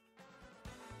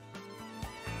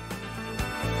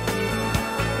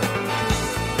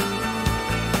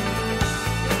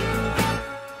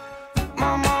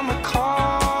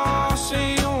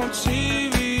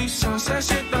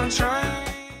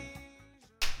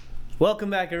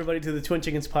Welcome back, everybody, to the Twin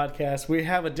Chickens podcast. We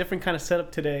have a different kind of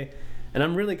setup today, and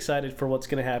I'm really excited for what's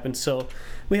going to happen. So,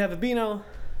 we have Abino.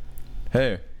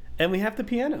 Hey. And we have the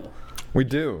piano. We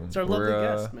do. It's our lovely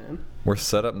guest, man. We're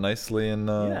set up nicely in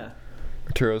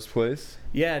Arturo's place.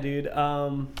 Yeah, dude.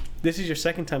 This is your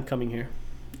second time coming here.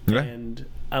 Yeah. And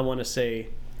I want to say...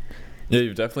 Yeah,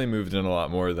 you've definitely moved in a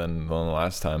lot more than the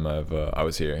last time I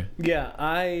was here. Yeah,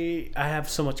 I have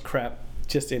so much crap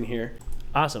just in here.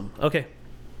 Awesome. Okay.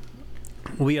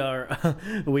 We are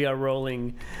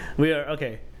rolling.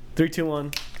 Okay. 3, 2,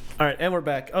 1. All right, and we're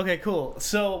back. Okay, cool.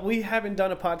 So we haven't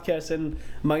done a podcast in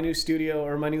my new studio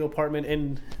or my new apartment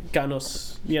in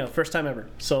Ganos, first time ever.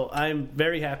 So I'm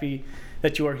very happy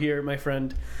that you are here, my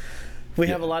friend. We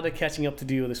have a lot of catching up to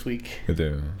do this week. We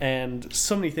do. And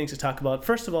so many things to talk about.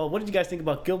 First of all, what did you guys think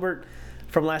about Gilbert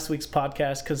from last week's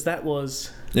podcast? Because that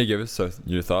was... Yeah, give us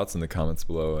your thoughts in the comments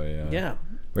below. Yeah.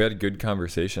 We had a good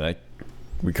conversation.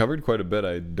 We covered quite a bit.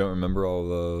 I don't remember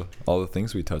all the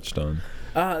things we touched on.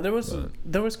 There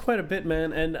was quite a bit,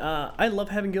 man, and I love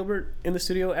having Gilbert in the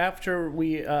studio. After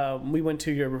we went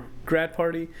to your grad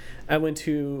party, I went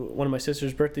to one of my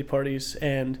sister's birthday parties,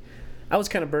 and I was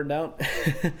kind of burned out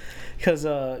because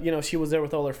she was there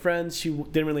with all her friends. She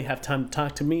didn't really have time to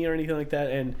talk to me or anything like that.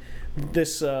 And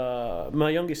this my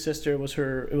youngest sister, it was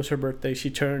her birthday. She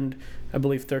turned, I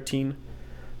believe, 13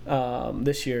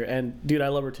 this year, and dude, I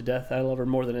love her to death. I love her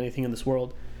more than anything in this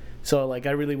world. So I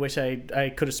really wish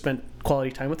I could have spent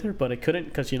quality time with her, but I couldn't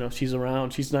because she's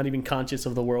around. She's not even conscious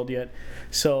of the world yet.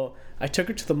 So I took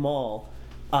her to the mall.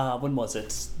 When was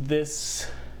it?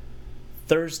 This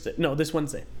Thursday? No, this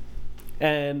Wednesday.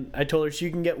 And I told her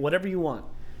she can get whatever you want.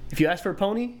 If you ask for a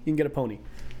pony, you can get a pony.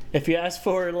 If you ask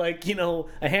for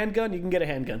a handgun, you can get a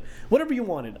handgun. Whatever you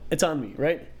wanted, it's on me,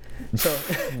 right? So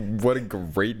what a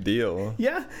great deal.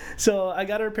 Yeah. So I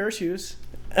got her a pair of shoes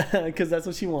because that's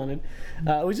what she wanted.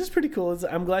 It was just pretty cool.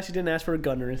 I'm glad she didn't ask for a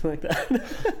gun or anything like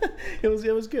that. It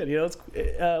was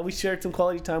good. We shared some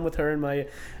quality time with her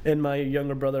and my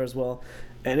younger brother as well,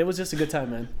 and it was just a good time,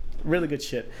 man. Really good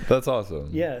shit. That's awesome.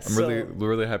 Yeah. I'm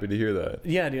really happy to hear that.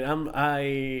 Yeah,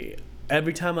 dude.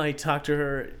 Every time I talk to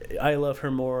her, I love her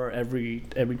more every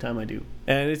time I do.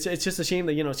 And it's just a shame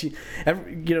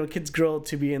that kids grow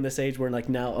to be in this age where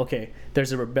now, okay,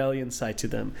 there's a rebellion side to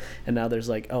them, and now there's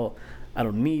I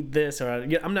don't need this, or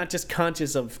I'm not just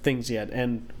conscious of things yet,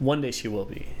 and one day she will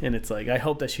be. And it's I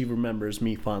hope that she remembers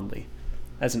me fondly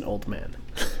as an old man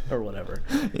or whatever.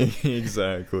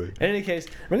 Exactly. In any case,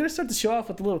 we're going to start the show off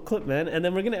with a little clip, man, and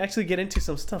then we're going to actually get into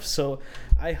some stuff. So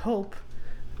I hope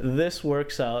this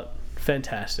works out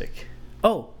fantastic.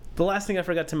 Oh, the last thing I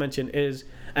forgot to mention is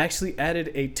I actually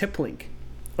added a tip link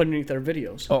underneath our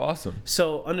videos. Oh, awesome.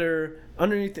 So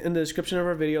underneath in the description of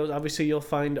our videos, obviously you'll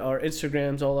find our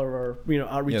Instagrams, all of our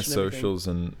outreach, and socials,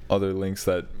 and other links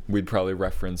that we'd probably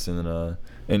reference in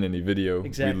any video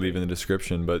we'd leave in the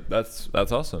description. But that's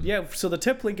awesome. Yeah. So the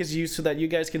tip link is used so that you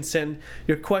guys can send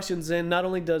your questions in. Not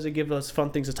only does it give us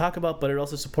fun things to talk about, but it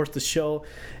also supports the show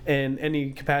in any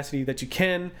capacity that you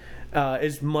can.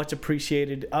 Is much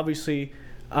appreciated. Obviously,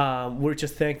 we're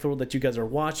just thankful that you guys are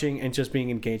watching and just being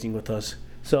engaging with us.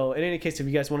 So in any case, if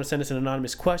you guys want to send us an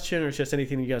anonymous question or just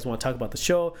anything you guys want to talk about the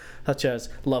show, such as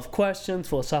love questions,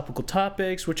 philosophical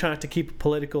topics, we're trying to keep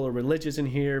political or religious in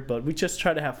here, but we just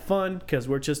try to have fun because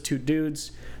we're just two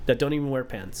dudes that don't even wear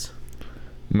pants.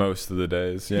 Most of the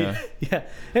days, yeah. Yeah.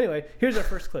 Anyway, here's our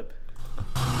first clip.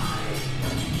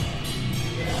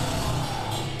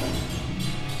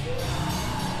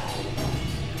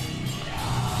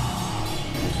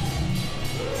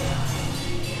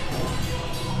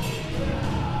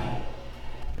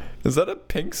 Is that a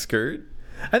pink skirt?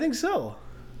 I think so.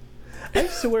 I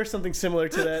used to wear something similar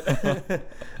to that.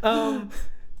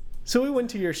 So we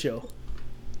went to your show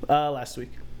last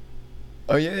week.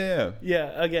 Oh, yeah.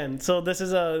 Yeah, again. So this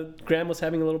is Graham was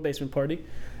having a little basement party.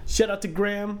 Shout out to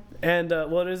Graham and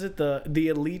what is it? The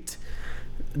elite...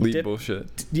 Elite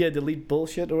bullshit. Yeah, the elite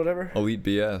bullshit or whatever. Elite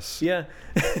BS. Yeah.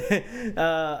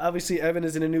 Obviously, Evan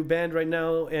is in a new band right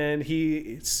now, and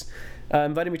he's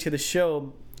invited me to the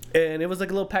show. And it was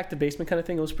like a little packed the basement kind of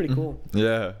thing. It was pretty cool.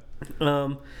 Yeah.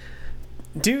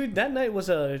 Dude, that night was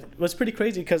pretty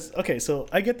crazy because, okay, so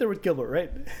I get there with Gilbert, right?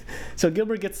 So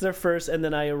Gilbert gets there first, and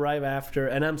then I arrive after,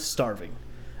 and I'm starving.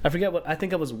 I forget I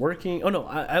think I was working. Oh, no,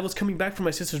 I was coming back from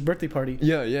my sister's birthday party.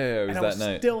 Yeah, it was that night. And I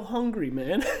was still hungry,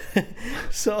 man.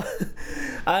 So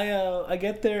I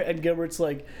get there, and Gilbert's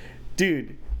like,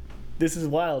 dude, this is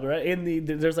wild, right?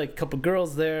 There's a couple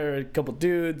girls there, a couple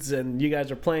dudes, and you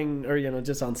guys are playing, or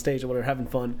just on stage or whatever, having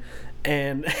fun.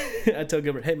 And I told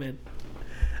Gilbert, hey man,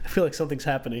 I feel like something's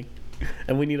happening.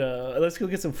 and we need let's go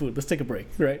get some food. Let's take a break,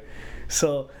 right?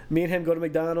 So me and him go to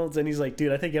McDonald's, and he's like,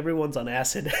 dude, I think everyone's on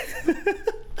acid.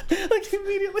 Like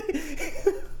immediately.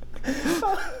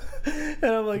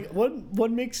 And I'm like,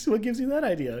 what gives you that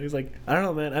idea? He's like, I don't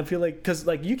know, man. I feel like, because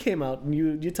like you came out and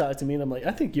you talked to me, and I'm like,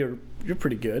 I think you're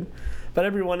pretty good, but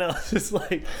everyone else is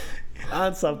like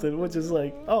on something, which is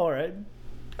like, oh, all right.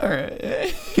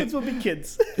 Kids will be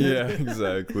kids. Yeah,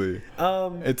 exactly.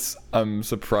 I'm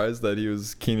surprised that he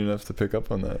was keen enough to pick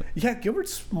up on that. Yeah,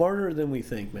 Gilbert's smarter than we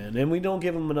think, man, and we don't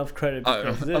give him enough credit.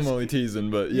 I'm only teasing,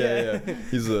 but yeah.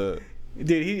 He's a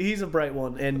dude. He's a bright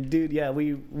one, and dude, yeah,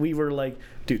 we were like,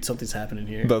 dude, something's happening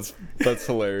here. That's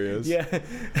hilarious. Yeah,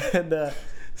 and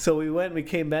so we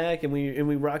came back, and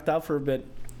we rocked out for a bit.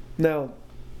 Now,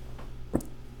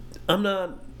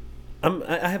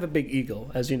 I have a big ego,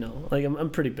 as you know. Like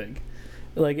I'm pretty big,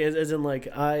 like as in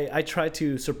like I try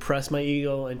to suppress my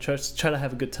ego and try to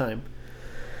have a good time.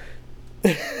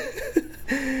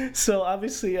 So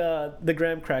obviously, the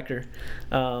graham cracker,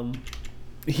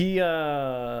 he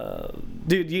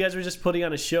dude, you guys were just putting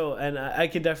on a show, and I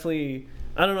could definitely,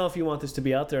 I don't know if you want this to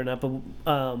be out there or not, but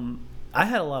I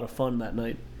had a lot of fun that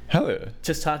night. Hell yeah!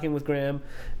 Just talking with Graham,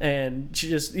 and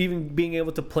just even being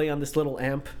able to play on this little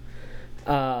amp.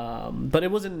 But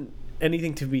it wasn't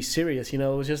anything to be serious, you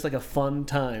know. It was just like a fun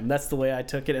time. That's the way I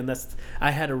took it, and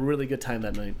I had a really good time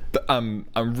that night. I'm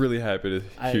really happy to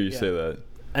hear you say that.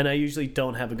 And I usually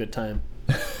don't have a good time,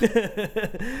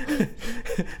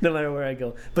 no matter where I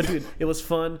go. But dude, it was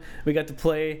fun. We got to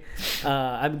play.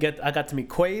 I got to meet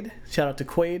Quaid. Shout out to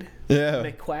Quaid. Yeah.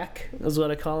 McQuack is what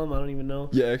I call him. I don't even know.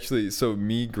 Yeah, actually, so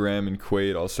me, Graham, and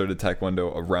Quaid all started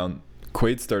Taekwondo around.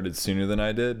 Quaid started sooner than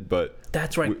I did, but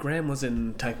that's right. Graham was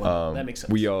in Taekwondo. That makes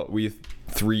sense. We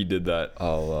three did that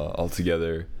all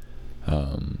together.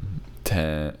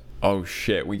 10. Oh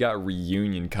shit! We got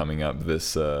reunion coming up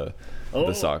this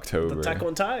October. The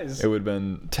Taekwondo ties. It would have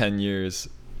been 10 years,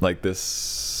 like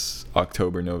this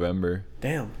October, November.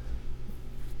 Damn.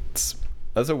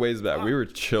 That's a ways back. We were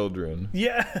children.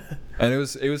 Yeah. And it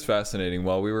was fascinating.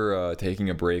 While we were taking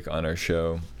a break on our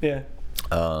show. Yeah.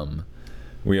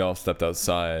 We all stepped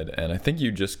outside, and I think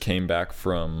you just came back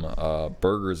from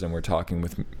burgers, and we're talking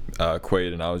with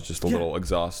Quaid, and I was just a little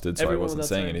exhausted, so everyone I wasn't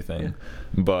saying anything. Yeah.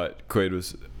 But Quaid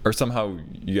was, or somehow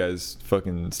you guys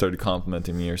fucking started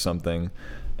complimenting me or something,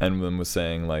 and then was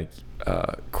saying like,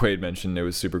 Quaid mentioned it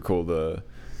was super cool to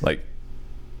like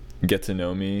get to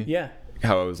know me. Yeah.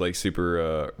 How I was like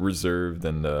super reserved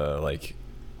and like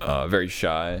very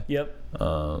shy. Yep.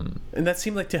 And that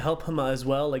seemed like to help him as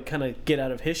well, like kind of get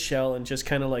out of his shell and just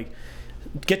kind of like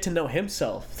get to know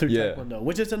himself through Taekwondo,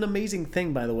 which is an amazing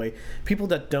thing, by the way. People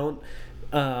that don't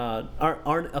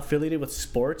aren't affiliated with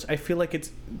sports, I feel like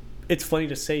it's funny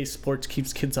to say sports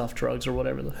keeps kids off drugs or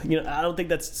whatever. You know, I don't think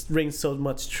that rings so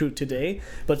much true today,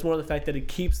 but it's more the fact that it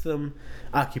keeps them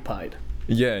occupied.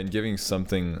 Yeah, and giving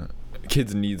something,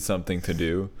 kids need something to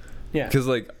do. Yeah, because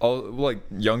like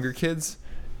younger kids,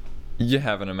 you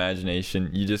have an imagination.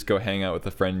 You just go hang out with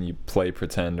a friend and you play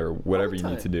pretend or whatever you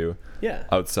need to do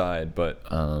outside. But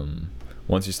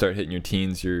once you start hitting your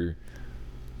teens,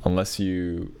 unless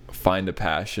you find a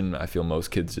passion, I feel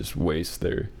most kids just waste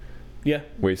their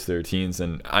teens.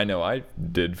 And I know I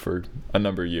did for a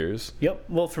number of years. Yep.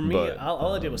 Well, for me,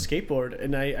 all I did was skateboard,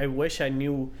 and I wish I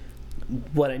knew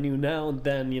what I knew now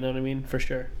then, you know what I mean? For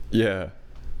sure. Yeah.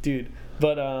 Dude.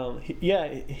 But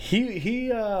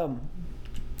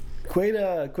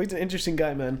Quaid's an interesting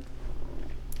guy, man.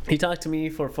 He talked to me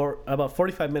for about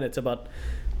 45 minutes about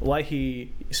why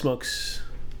he smokes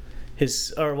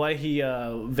why he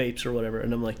vapes or whatever,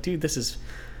 and I'm like, dude, this is.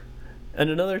 And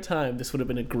another time, this would have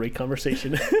been a great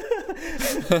conversation.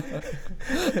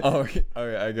 Oh,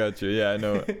 I got you. Yeah,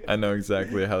 I know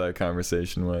exactly how that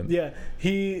conversation went. Yeah,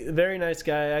 very nice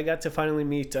guy. I got to finally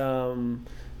meet,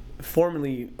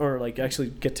 formally, or like actually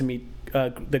get to meet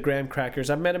the Graham Crackers.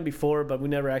 I've met him before, but we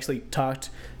never actually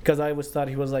talked because I always thought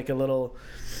he was like a little,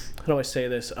 how do I say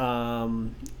this, a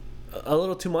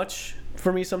little too much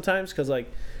for me sometimes, because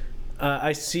like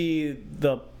I see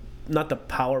not the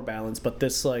power balance, but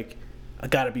this like, I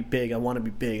gotta be big, I want to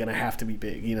be big, and I have to be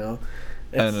big, you know.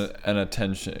 And an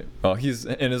attention. Well, he's,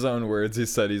 in his own words, he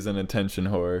said he's an attention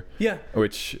whore. Yeah.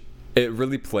 Which it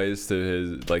really plays to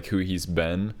his, like, who he's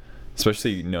been,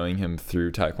 especially knowing him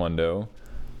through Taekwondo.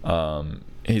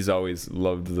 He's always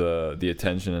loved the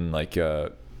attention and like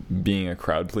being a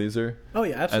crowd pleaser. Oh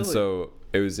yeah, absolutely. And so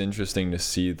it was interesting to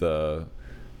see a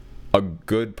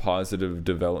good positive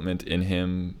development in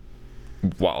him,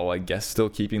 while I guess still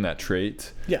keeping that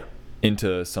trait. Yeah.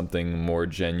 Into something more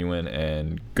genuine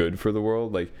and good for the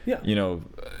world. Like, you know,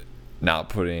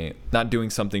 not doing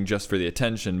something just for the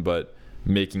attention, but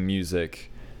making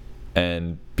music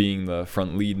and being the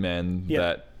front lead man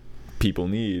that people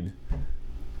need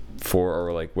for,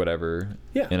 or like whatever,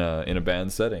 in a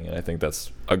band setting. And I think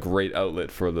that's a great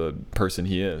outlet for the person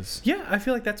he is. Yeah, I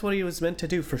feel like that's what he was meant to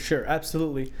do, for sure.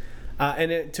 Absolutely.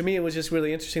 And to me, it was just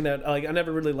really interesting that like I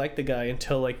never really liked the guy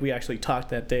until like we actually talked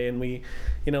that day, and we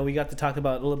got to talk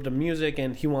about a little bit of music,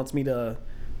 and he wants me to,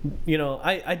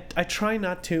 I try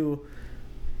not to.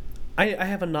 I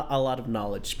have a lot of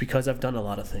knowledge because I've done a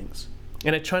lot of things,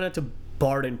 and I try not to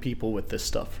burden people with this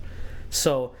stuff.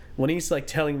 So when he's like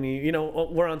telling me,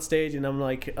 we're on stage, and I'm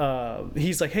like,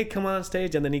 he's like, hey, come on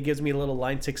stage, and then he gives me a little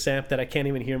Line 6 amp that I can't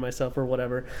even hear myself or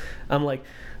whatever. I'm like,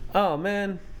 oh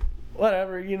man,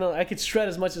 whatever, I could shred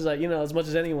as much as as much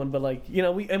as anyone, but like,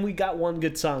 we got one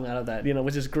good song out of that,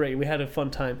 which is great. We had a fun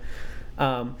time.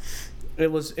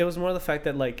 It was more of the fact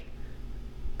that like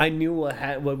I knew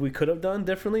what we could have done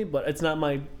differently, but it's not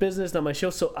my business, not my show.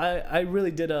 So I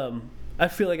really did. I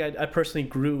feel like I personally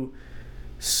grew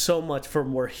so much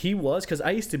from where he was, because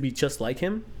I used to be just like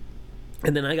him,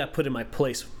 and then I got put in my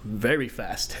place very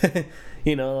fast.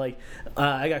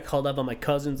 I got called up by my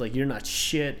cousins, like, you're not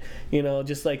shit,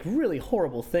 just like really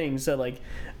horrible things that like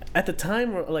at the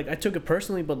time, like, I took it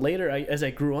personally, but later as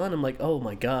I grew on, I'm like, oh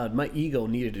my god, my ego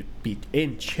needed to be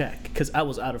in check because I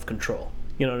was out of control.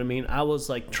 You know what I mean? I was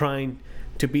like trying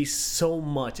to be so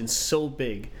much and so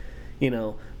big,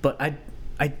 but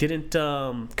I didn't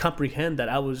comprehend that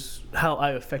how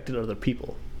I affected other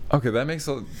people. Okay,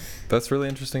 that's really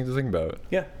interesting to think about.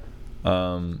 Yeah.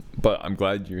 But I'm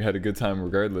glad you had a good time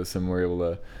regardless, and were able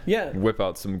to whip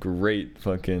out some great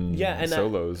fucking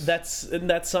solos. In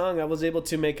that song I was able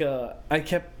to make I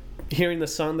kept hearing the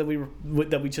song that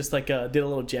we just like did a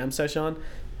little jam session on,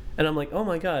 and I'm like, oh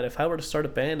my god, if I were to start a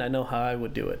band, I know how I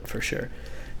would do it for sure,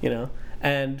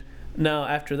 and now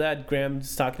after that,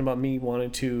 Graham's talking about me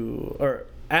wanting to, or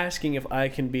asking if I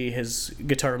can be his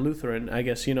guitar Lutheran, I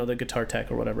guess, the guitar tech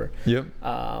or whatever. Yep.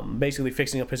 Basically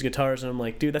fixing up his guitars, and I'm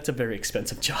like, dude, that's a very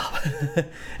expensive job.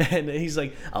 And he's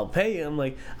like, I'll pay you. I'm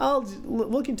like,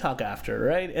 we can talk after,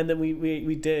 right? And then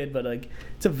we did, but like,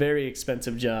 it's a very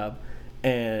expensive job,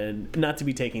 and not to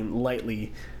be taken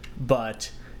lightly,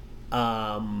 but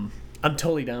I'm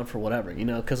totally down for whatever,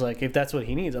 because like if that's what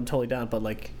he needs, I'm totally down. But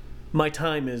like, my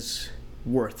time is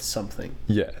worth something.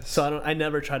 Yes. So I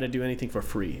never try to do anything for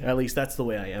free. At least that's the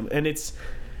way I am. And it's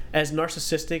as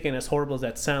narcissistic and as horrible as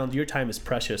that sounds, your time is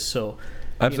precious. So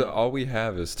absolutely, all we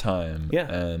have is time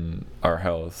and our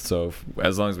health. So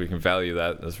as long as we can value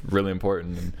that, that's really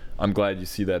important. And I'm glad you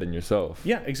see that in yourself.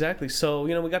 Yeah, exactly. So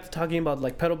we got to talking about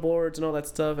like pedal boards and all that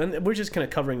stuff, and we're just kind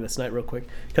of covering this night real quick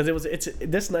because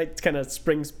this night kind of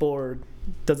springboard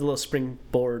does a little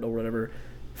springboard or whatever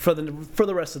for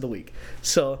the rest of the week.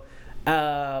 So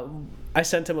I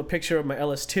sent him a picture of my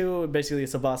LS2. Basically,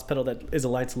 it's a Voss pedal that is a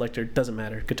line selector. Doesn't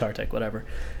matter, guitar tech, whatever.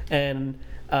 And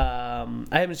I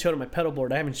haven't showed him my pedal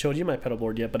board. I haven't showed you my pedal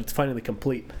board yet, but it's finally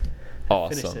complete.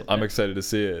 Awesome! I'm excited to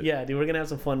see it. Yeah, dude, we're gonna have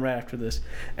some fun right after this.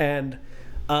 And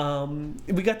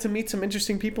we got to meet some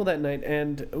interesting people that night.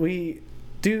 And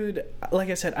like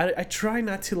I said, I try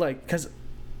not to because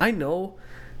I know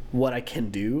what I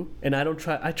can do, and I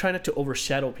try not to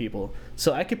overshadow people,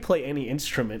 so I could play any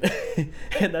instrument.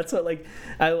 And that's what like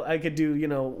I could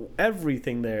do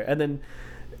everything there. And then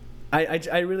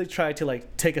I really try to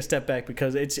like take a step back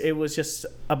because it was just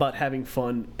about having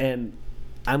fun, and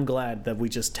I'm glad that we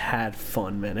just had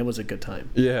fun, man. It was a good time.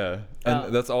 Yeah,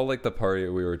 and that's all like the party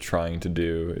we were trying to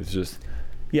do, is just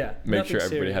make sure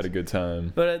everybody had a good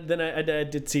time. But then I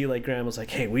did see like Graham was like,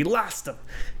 hey, we lost him,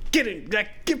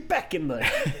 get back in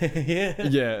there.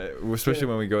 Yeah, especially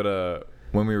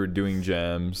when we were doing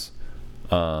jams,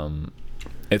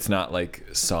 it's not like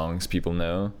songs people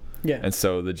know. Yeah. And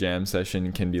so the jam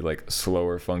session can be like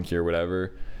slower, funkier,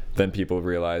 whatever. Then people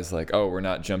realize like, oh, we're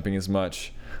not jumping as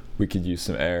much, we could use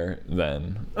some air.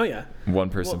 Then one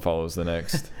person follows the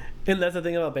next. And that's the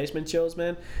thing about basement shows,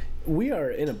 man. We are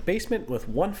in a basement with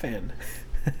one fan.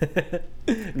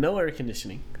 No air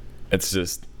conditioning. It's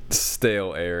just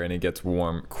stale air, and it gets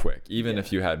warm quick. Even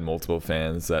if you had multiple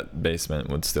fans, that basement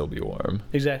would still be warm.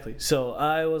 Exactly. So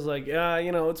I was like,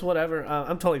 it's whatever.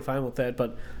 I'm totally fine with that.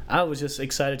 But I was just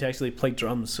excited to actually play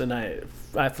drums, and I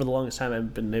for the longest time I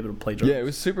haven't been able to play drums. Yeah, it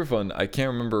was super fun. I can't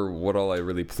remember what all I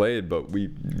really played, but we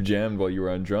jammed while you were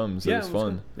on drums. It was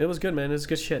fun. It was good, man. It was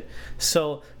good shit.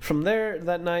 So from there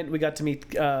that night we got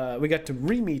to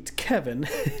re-meet Kevin.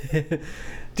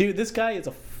 Dude, this guy is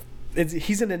a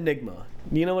he's an enigma.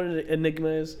 You know what an enigma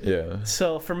is? Yeah.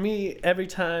 So for me, every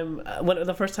time, when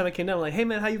the first time I came down, I'm like, hey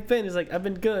man, how you been? He's like, I've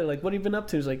been good. Like, what have you been up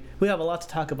to? He's like, we have a lot to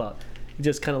talk about. He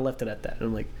just kind of left it at that. And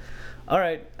I'm like, all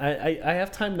right, I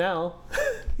have time now.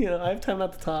 I have time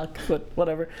not to talk, but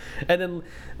whatever. And then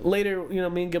later,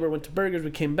 me and Gilbert went to Burgers.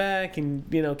 We came back, and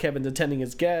Kevin's attending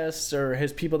his guests or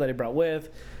his people that he brought with.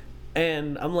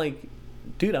 And I'm like,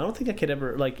 dude, I don't think I could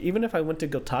ever, like, even if I went to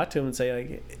go talk to him and say,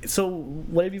 like, so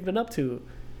what have you been up to?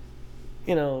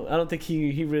 I don't think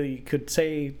he really could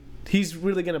say, he's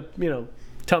really going to,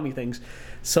 tell me things.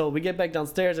 So we get back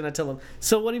downstairs and I tell him,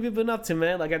 so what have you been up to,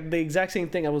 man? Like, the exact same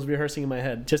thing I was rehearsing in my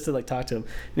head just to, like, talk to him.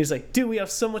 And he's like, dude, we have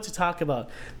so much to talk about.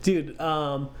 Dude,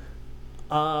 whatever,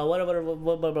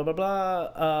 blah, blah, blah, blah,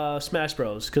 blah, Smash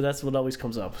Bros. Because that's what always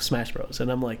comes up, Smash Bros.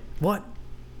 And I'm like, what?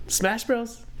 Smash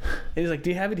Bros? And he's like,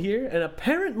 do you have it here? And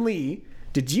apparently,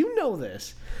 did you know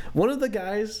this? One of the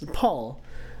guys, Paul,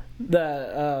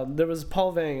 there was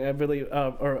Paul Vang, I believe,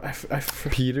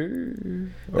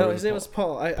 Peter? No, his name was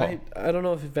Paul. I don't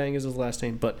know if Vang is his last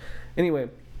name, but anyway,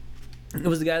 it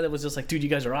was the guy that was just like, dude, you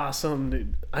guys are awesome.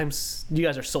 Dude, you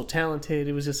guys are so talented.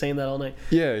 He was just saying that all night.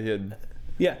 Yeah, he had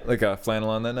like a flannel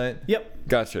on that night? Yep.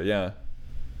 Gotcha, yeah.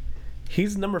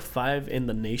 He's number 5 in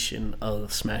the nation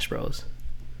of Smash Bros.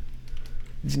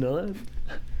 Did you know that?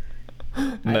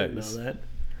 Nice. I didn't know that.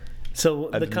 So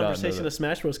the conversation of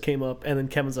Smash Bros came up, and then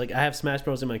Kevin's like, I have Smash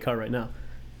Bros in my car right now.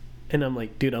 And I'm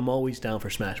like, dude, I'm always down for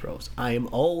Smash Bros. I am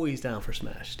always down for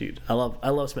Smash, dude. I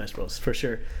love Smash Bros, for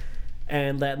sure.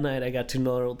 And that night I got to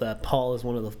know that Paul is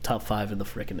one of the top 5 in the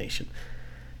frickin' nation.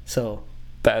 So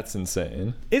that's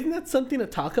insane. Isn't that something to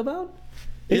talk about?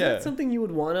 Isn't that something you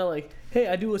would want to, like, hey,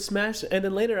 I do a Smash, and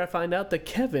then later I find out that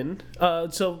Kevin,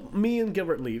 so me and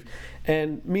Gilbert leave,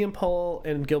 and me and Paul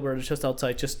and Gilbert are just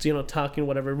outside, just, talking,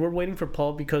 whatever. We're waiting for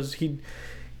Paul because he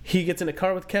gets in a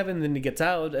car with Kevin, and then he gets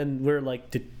out, and we're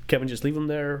like, did Kevin just leave him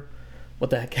there? What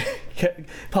the heck?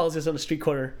 Paul's just on the street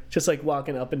corner, just, like,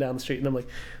 walking up and down the street, and I'm like,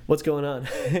 what's going on?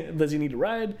 Does he need a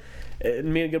ride?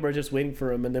 And me and Gilbert are just waiting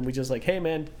for him, and then we just like, hey,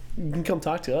 man, you can come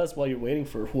talk to us while you're waiting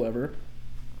for whoever.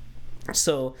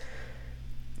 So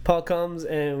Paul comes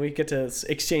and we get to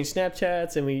exchange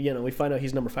Snapchats, and we find out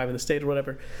he's number 5 in the state or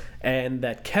whatever, and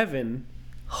that Kevin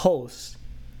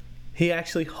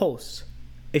actually hosts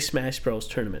a Smash Bros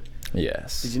tournament.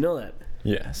 Yes. Did you know that?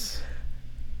 Yes.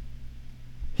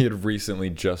 He had recently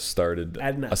just started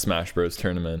a Smash Bros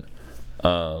tournament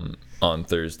on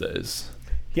Thursdays.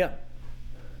 Yeah.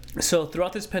 So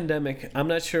throughout this pandemic, I'm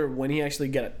not sure when he actually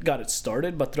got it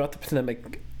started, but throughout the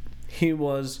pandemic, he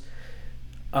was...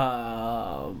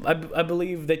 I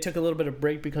believe they took a little bit of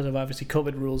break because of obviously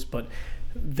COVID rules, but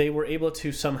they were able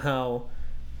to somehow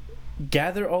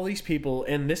gather all these people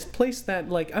in this place that,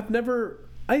 like,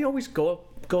 I always go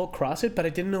across it, but I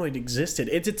didn't know it existed.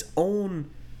 It's its own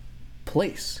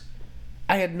place.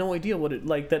 I had no idea what it,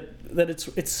 like, that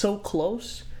it's so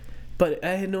close, but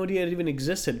I had no idea it even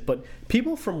existed. But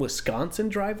people from Wisconsin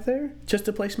drive there just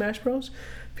to play Smash Bros.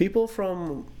 People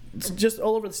from just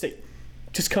all over the state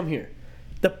just come here.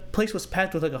 The place was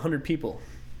packed with like 100 people.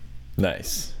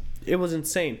 Nice. It was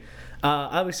insane.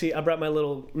 Obviously, I brought my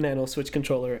little Nano Switch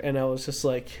controller, and I was just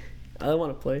like, I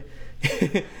want to play.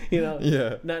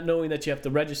 Yeah. Not knowing that you have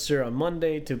to register on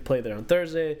Monday to play there on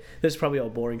Thursday. This is probably all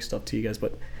boring stuff to you guys,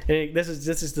 but this is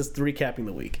just recapping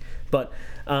the week. But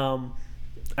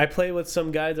I played with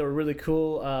some guys that were really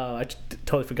cool. I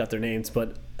totally forgot their names,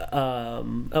 but I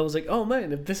was like, oh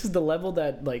man, if this is the level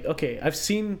that, like, okay, I've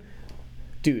seen,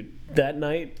 dude. That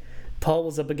night, Paul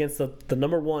was up against the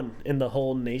number 1 in the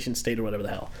whole nation state or whatever the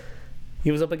hell.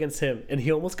 He was up against him, and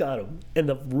he almost got him. And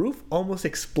the roof almost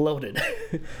exploded.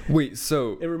 Wait,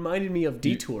 so... It reminded me of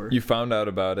Detour. You found out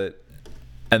about it,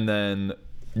 and then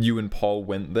you and Paul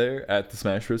went there at the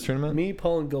Smash Bros. Tournament? Me,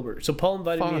 Paul, and Gilbert. So Paul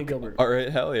invited me and Gilbert. All right,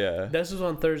 hell yeah. This was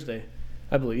on Thursday,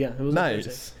 I believe. Yeah, it was on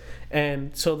Thursday.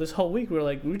 And so this whole week, we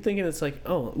were thinking it's like,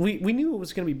 oh, we knew it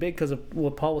was going to be big because of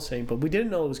what Paul was saying, but we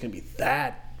didn't know it was going to be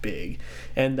that big.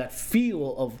 And that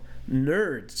feel of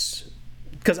nerds,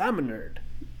 because I'm a nerd,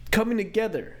 coming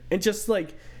together and just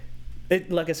like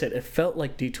I said, it felt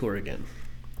like Detour again.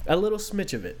 A little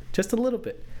smidge of it, just a little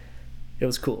bit. It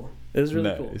was cool. It was really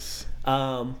nice.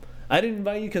 Cool. I didn't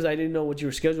invite you because I didn't know what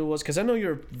your schedule was, because I know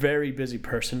you're a very busy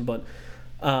person, but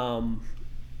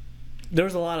there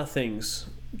was a lot of things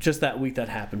just that week that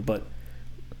happened, but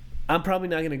I'm probably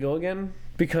not going to go again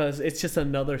because it's just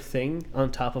another thing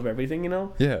on top of everything,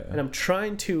 Yeah. And I'm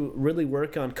trying to really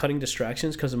work on cutting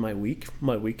distractions because of my week.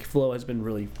 My week flow has been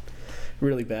really,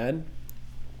 really bad.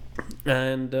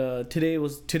 And today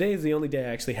is the only day I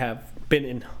actually have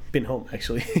been home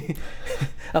actually.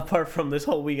 Apart from this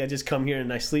whole week, I just come here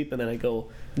and I sleep and then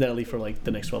I leave for like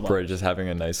the next 12 hours. Right, just having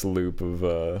a nice loop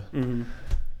of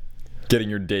getting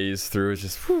your days through. It's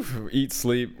just eat,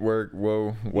 sleep, work.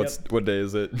 Whoa, what day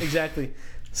is it? Exactly.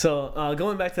 So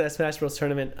going back to that Smash Bros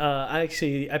tournament, I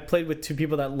played with two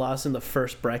people that lost in the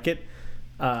first bracket.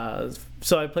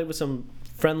 So I played with some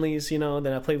friendlies, then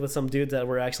I played with some dudes that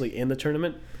were actually in the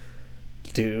tournament.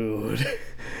 Dude,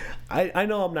 I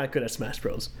know I'm not good at Smash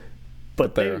Bros,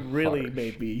 but they really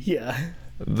made me. Yeah.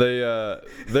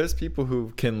 There's people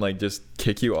who can like just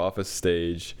kick you off a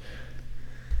stage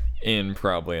in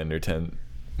probably under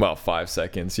 5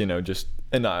 seconds, just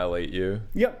annihilate you.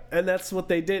 Yep, and that's what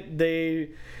they did. They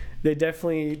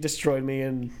definitely destroyed me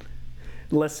in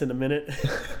less than a minute,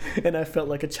 and I felt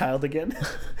like a child again.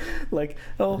 Like,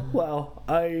 oh wow,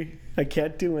 I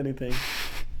can't do anything.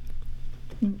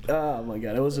 Oh my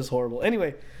god, it was just horrible.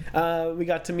 Anyway, we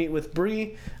got to meet with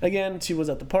Bree again. She was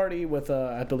at the party with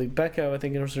I believe Becca, I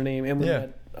think it was her name, and we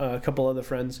met a couple other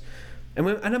friends, and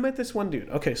I met this one dude.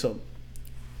 Okay, so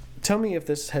tell me if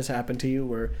this has happened to you,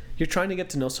 where you're trying to get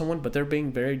to know someone, but they're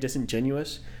being very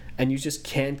disingenuous, and you just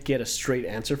can't get a straight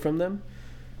answer from them.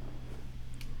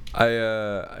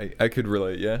 I could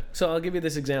relate, yeah. So I'll give you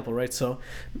this example, right? So,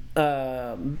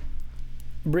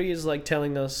 Bree is like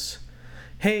telling us,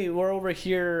 hey, we're over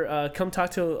here, come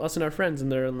talk to us and our friends,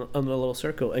 and they're in the little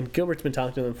circle, and Gilbert's been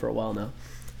talking to them for a while now,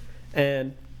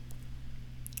 and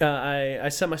I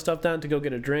set my stuff down to go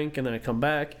get a drink, and then I come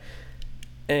back,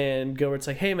 and Gilbert's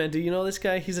like, hey man, do you know this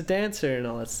guy? He's a dancer and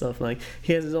all that stuff, and like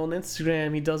he has his own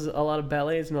Instagram, he does a lot of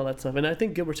ballets and all that stuff, and I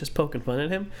think Gilbert's just poking fun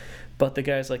at him, but the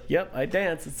guy's like, yep, I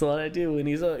dance, it's what I do, and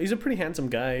he's a pretty handsome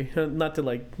guy, not to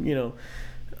like,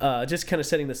 just kind of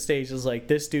setting the stage is like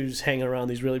this dude's hanging around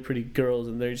these really pretty girls,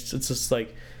 and it's just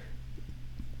like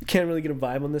can't really get a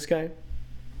vibe on this guy,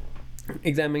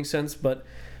 if that makes sense. But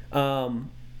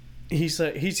he's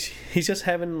just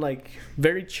having like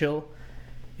very chill,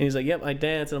 and he's like, yep, I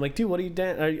dance, and I'm like, dude, what do you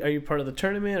dance? Are you part of the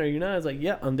tournament? Are you not? I was like,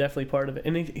 yeah, I'm definitely part of it,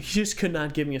 and he just could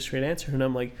not give me a straight answer, and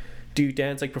I'm like, do you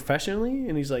dance like professionally?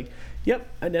 And he's like, yep,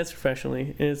 I dance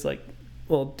professionally, and it's like,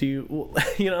 well, do you,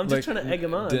 I'm just trying to egg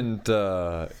him on.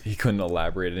 He couldn't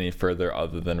elaborate any further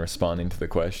other than responding to the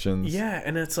questions? Yeah,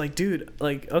 and it's like, dude,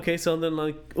 like, okay, so then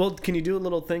like, well, can you do a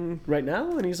little thing right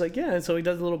now? And he's like, yeah, and so he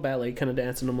does a little ballet kind of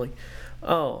dance, and I'm like,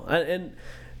 oh, and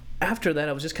after that,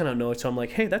 I was just kind of annoyed, so I'm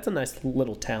like, hey, that's a nice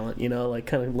little talent, like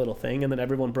kind of little thing, and then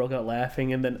everyone broke out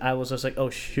laughing, and then I was just like, oh,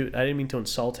 shoot, I didn't mean to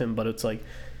insult him, but it's like,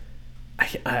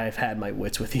 I've had my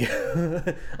wits with you.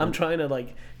 I'm trying to,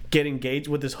 like, get engaged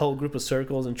with this whole group of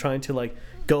circles and trying to like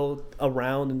go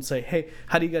around and say, hey,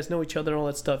 how do you guys know each other and all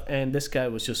that stuff, and this guy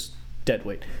was just dead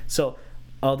weight. So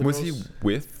was he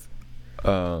with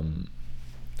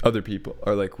other people,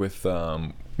 or like with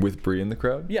Bree in the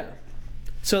crowd? Yeah.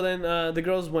 So then the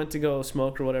girls went to go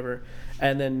smoke or whatever,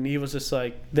 and then he was just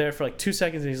like there for like 2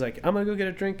 seconds, and he's like, I'm gonna go get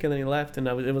a drink, and then he left, and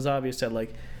it was obvious that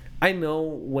like I know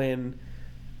when,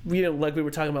 like we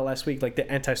were talking about last week, like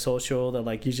the antisocial, that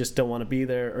like you just don't want to be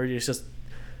there, or you just,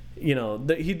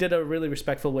 he did a really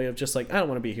respectful way of just like, I don't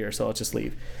want to be here, so I'll just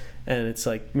leave. And it's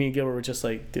like me and Gilbert were just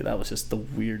like, dude, that was just the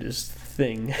weirdest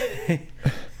thing.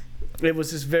 It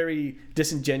was just very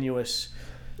disingenuous.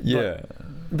 Yeah.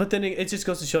 But then it just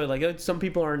goes to show, like, some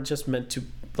people aren't just meant to,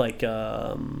 like, they're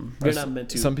not meant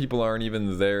to. Some people aren't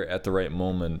even there at the right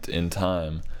moment in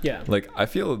time. Yeah. Like, I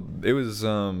feel it was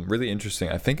really interesting.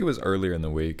 I think it was earlier in the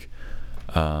week,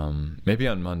 maybe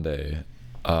on Monday.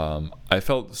 I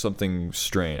felt something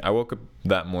strange. I woke up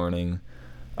that morning,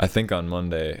 I think on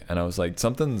Monday, and I was like,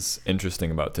 something's interesting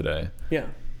about today. Yeah.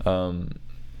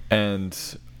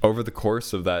 And over the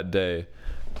course of that day,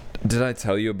 did I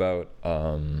tell you about...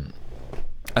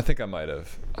 I think I might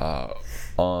have.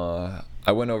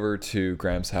 I went over to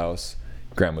Graham's house.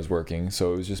 Graham was working,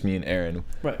 so it was just me and Aaron.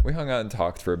 Right. We hung out and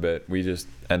talked for a bit. We just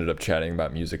ended up chatting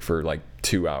about music for like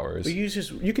 2 hours. But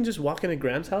you can just walk into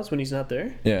Graham's house when he's not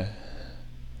there? Yeah.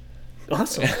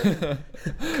 Awesome.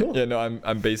 Cool. Yeah, no,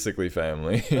 I'm basically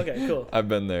family. Okay, cool. I've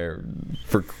been there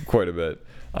for quite a bit.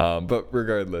 But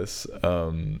regardless,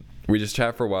 we just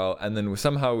chat for a while, and then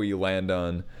somehow we land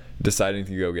on deciding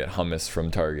to go get hummus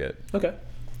from Target. Okay.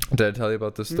 Did I tell you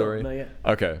about this story? No, not yet.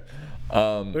 Okay.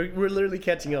 We're literally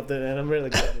catching up then, and I'm really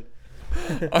excited.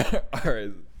 All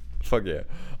right. Fuck yeah.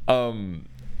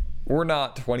 We're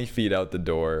not 20 feet out the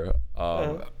door.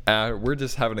 We're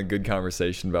just having a good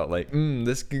conversation about like,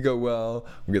 this could go well.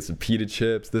 We'll get some pita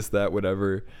chips, this, that,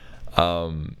 whatever.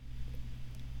 And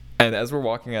as we're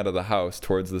walking out of the house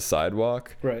towards the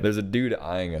sidewalk, right, there's a dude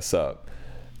eyeing us up.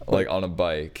 like on a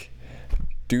bike.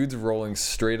 Dude's rolling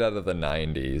straight out of the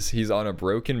 90s. He's on a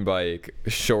broken bike,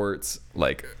 shorts,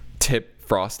 like tip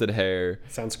frosted hair.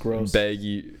 Sounds gross.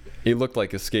 Baggy. He looked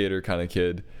like a skater kind of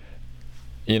kid.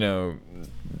 You know,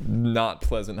 not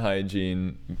pleasant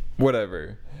hygiene,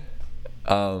 whatever.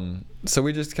 So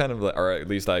we just kind of, or at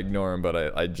least I ignore him,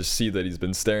 but I just see that he's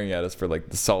been staring at us for like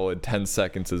the solid 10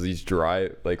 seconds as he's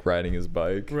riding his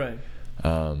bike. Right.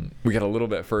 We get a little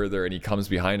bit further and he comes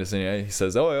behind us and he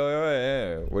says,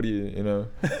 oh, what do you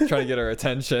trying to get our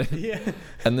attention. Yeah.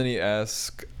 And then he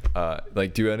asks,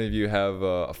 like, do any of you have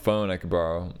a phone I could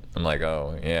borrow? I'm like,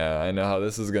 oh yeah, I know how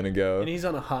this is gonna go. And he's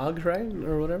on a hog, right,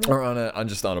 or whatever. Or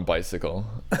just on a bicycle.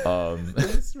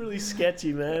 It's really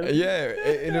sketchy, man. Yeah,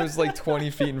 and it was like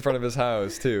 20 feet in front of his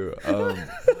house too.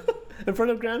 In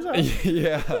front of Graham's house.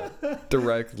 Yeah,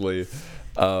 directly.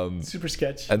 Super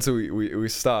sketch. And so we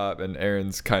stop, and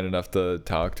Aaron's kind enough to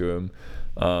talk to him.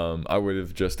 I would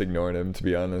have just ignored him, to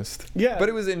be honest. Yeah. But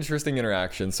it was interesting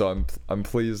interaction, so I'm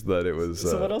pleased that it was.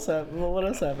 So what else happened? What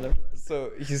else happened after that?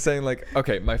 So he's saying like,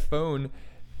 okay, my phone,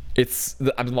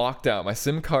 I'm locked out. My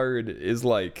SIM card is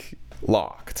like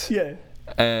locked. Yeah.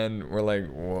 And we're like,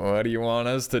 what do you want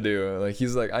us to do? Like,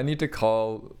 he's like, I need to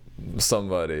call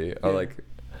somebody. Or like,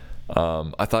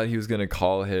 I thought he was gonna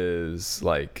call his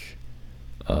like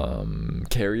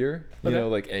carrier, you know,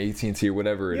 like AT&T or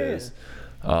whatever it is.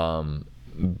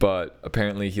 But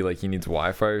apparently he needs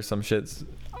Wi-Fi or some shit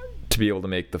to be able to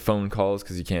make the phone calls,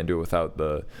 because you can't do it without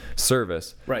the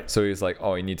service. Right. So he's like,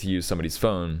 oh, you need to use somebody's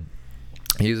phone.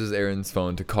 He uses Aaron's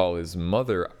phone to call his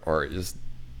mother or just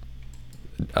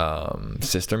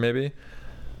sister maybe.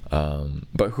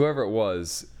 But whoever it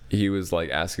was, he was like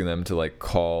asking them to like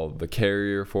call the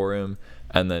carrier for him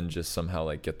and then just somehow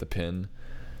like get the pin.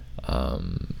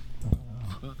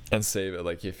 And save it,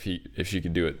 like if she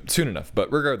could do it soon enough. But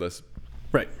regardless,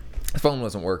 right, the phone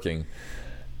wasn't working,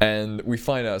 and we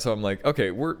find out. So I'm like,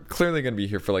 okay, we're clearly gonna be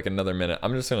here for like another minute.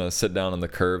 I'm just gonna sit down on the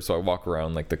curb. So I walk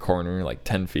around like the corner, like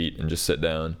 10 feet, and just sit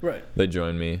down. Right. They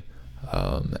join me,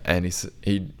 and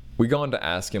we go on to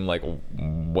ask him like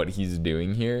what he's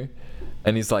doing here.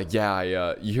 And he's like,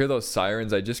 yeah, you hear those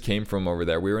sirens? I just came from over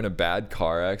there. We were in a bad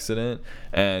car accident,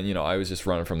 and I was just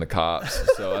running from the cops.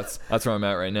 So that's where I'm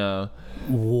at right now.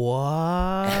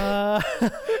 What?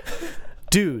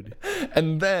 Dude.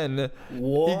 And then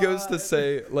he goes to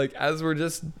say, like, as we're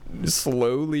just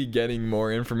slowly getting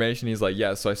more information, he's like,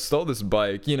 yeah, so I stole this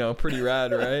bike, pretty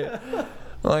rad, right? I'm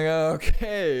like,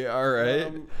 okay, all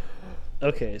right.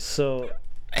 Okay, so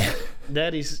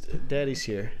Daddy's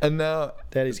here. And now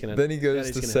Daddy's gonna. Then he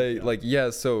goes to say, like, yeah,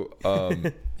 so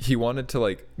he wanted to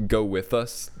like go with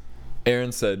us.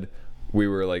 Aaron said we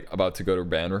were like about to go to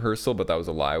band rehearsal, but that was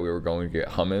a lie. We were going to get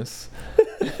hummus.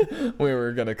 We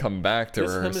were gonna come back to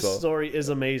rehearsal. This hummus story is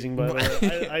amazing, by the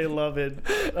way. I love it.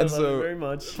 I love it very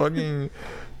much. Fucking.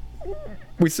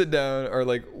 We sit down or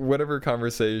like whatever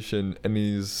conversation, and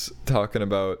he's talking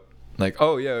about like,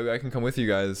 oh yeah, I can come with you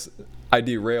guys. I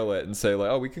derail it and say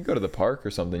like, oh, we could go to the park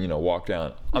or something, walk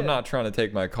down. Yeah. I'm not trying to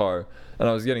take my car. And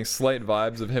I was getting slight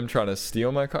vibes of him trying to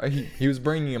steal my car. He was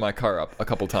bringing my car up a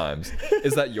couple times.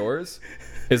 Is that yours?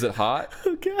 Is it hot?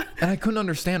 Oh, God. And I couldn't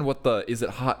understand what the is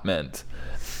it hot meant.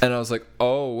 And I was like,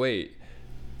 oh, wait.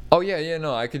 Oh, yeah,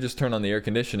 no, I could just turn on the air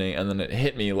conditioning. And then it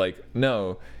hit me like,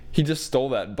 no, he just stole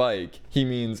that bike. He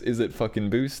means, is it fucking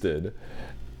boosted?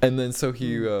 And then so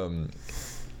he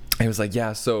was like,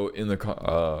 yeah, so in the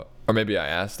car, or maybe I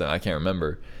asked him, I can't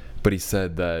remember, but he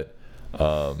said that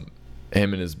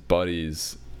him and his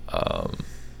buddies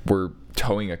were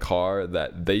towing a car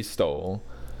that they stole,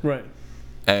 right?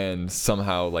 And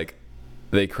somehow like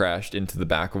they crashed into the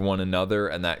back of one another,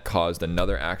 and that caused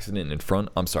another accident in front.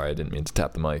 I'm sorry, I didn't mean to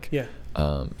tap the mic. Yeah.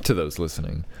 To those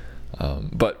listening.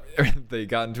 But they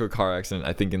got into a car accident,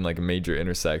 I think in like a major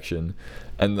intersection,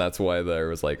 and that's why there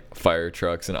was like fire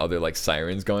trucks and other like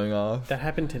sirens going off. That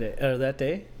happened today, or that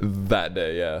day? That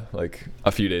day, yeah, like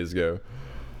a few days ago.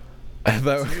 And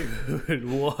Dude,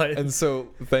 what? And so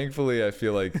thankfully I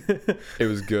feel like it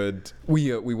was good.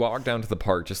 We walked down to the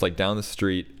park, just like down the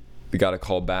street. We got a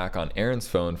call back on Aaron's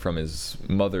phone from his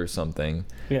mother or something.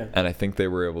 Yeah. And I think they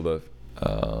were able to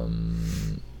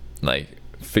like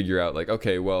figure out like,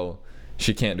 okay, well,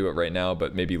 she can't do it right now,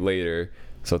 but maybe later.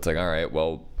 So it's like, all right,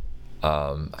 well,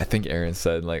 I think Aaron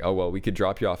said like, oh, well, we could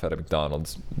drop you off at a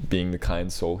McDonald's. Being the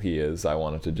kind soul he is, I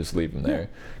wanted to just leave him there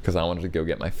because I wanted to go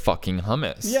get my fucking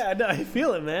hummus. Yeah, no, I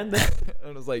feel it, man. And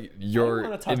I was like, you're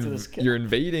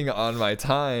invading on my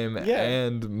time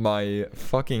and my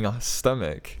fucing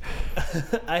stomach.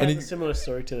 I have a similar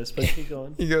story to this, but keep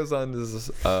going. He goes on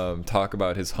to talk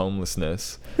about his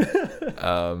homelessness.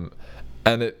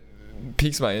 And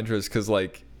piques my interest because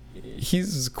like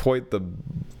he's quite the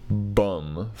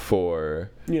bum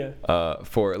for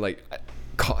like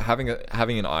having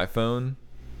an iPhone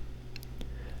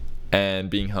and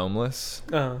being homeless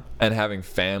and having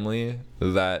family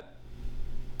that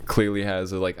clearly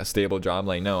has a stable job.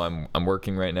 Like, no, I'm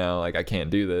working right now, like I can't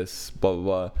do this, blah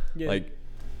blah blah. Like,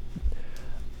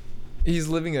 he's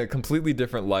living a completely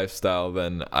different lifestyle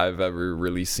than I've ever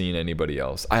really seen anybody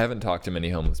else. I haven't talked to many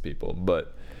homeless people,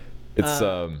 but it's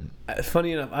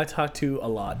funny enough, I talk to a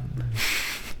lot,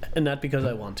 and not because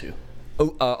I want to.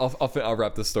 I'll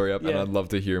wrap this story up, and I'd love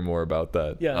to hear more about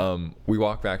that. We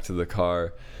walk back to the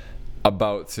car,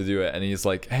 about to do it, and he's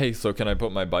like, "Hey, so can I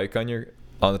put my bike on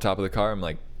the top of the car?" I'm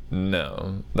like,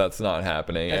 "No, that's not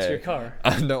happening. That's your car.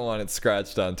 I don't want it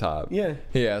scratched on top." Yeah.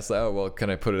 He asked, "Oh, well, can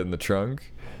I put it in the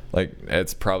trunk?" Like,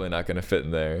 it's probably not going to fit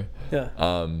in there. Yeah.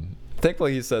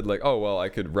 Thankfully, he said, like, "Oh, well, I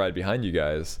could ride behind you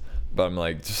guys." But I'm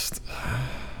like, just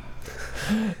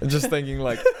thinking,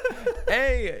 like,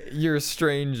 A, you're a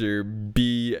stranger.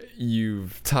 B,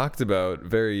 you've talked about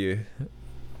very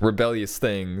rebellious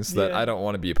things that I don't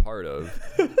want to be a part of.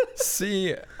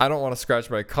 C, I don't want to scratch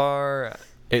my car.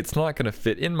 It's not going to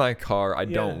fit in my car. I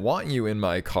don't want you in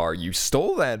my car. You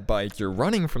stole that bike. You're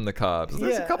running from the cops.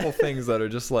 There's a couple things that are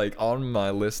just like on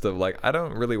my list of like, I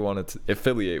don't really want to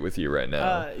affiliate with you right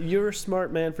now. You're a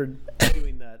smart man for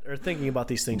doing that or thinking about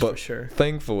these things, for sure.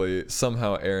 Thankfully,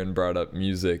 somehow Aaron brought up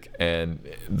music, and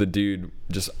the dude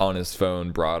just on his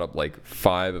phone brought up like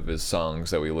 5 of his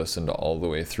songs that we listened to all the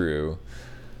way through.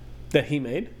 That he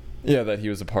made? Yeah, that he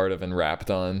was a part of and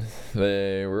rapped on.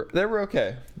 They were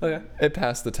okay. Okay. It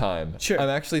passed the time. Sure. I'm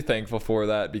actually thankful for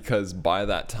that, because by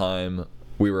that time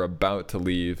we were about to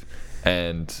leave,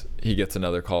 and he gets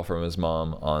another call from his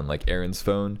mom on like Aaron's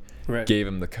phone. Right. Gave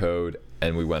him the code,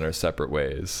 and we went our separate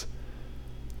ways.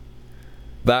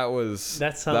 That was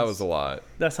a lot.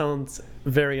 That sounds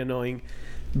very annoying.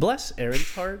 Bless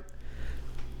Aaron's heart.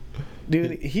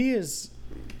 Dude, he's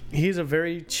a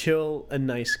very chill and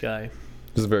nice guy.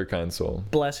 He's a very kind soul.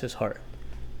 Bless his heart.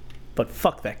 But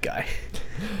fuck that guy.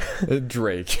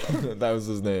 Drake. That was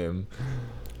his name.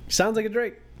 Sounds like a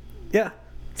Drake. Yeah.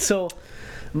 So,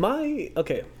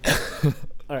 okay.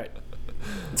 All right.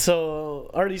 So,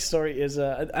 Artie's story is,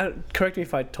 correct me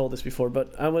if I told this before,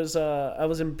 but I was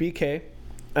in BK.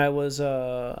 I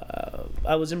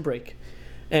was in break.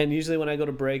 And usually when I go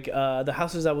to break, the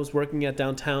houses I was working at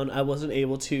downtown, I wasn't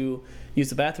able to use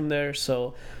the bathroom there,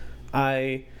 so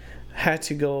I had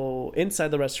to go inside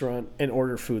the restaurant and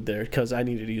order food there because I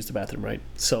needed to use the bathroom, right?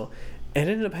 So it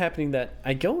ended up happening that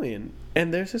I go in,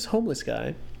 and there's this homeless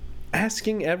guy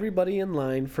asking everybody in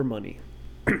line for money.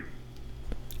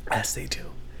 As they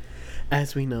do.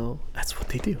 As we know, that's what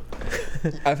they do.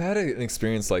 I've had an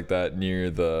experience like that near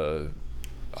the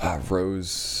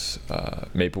Rose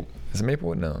Maple. Is it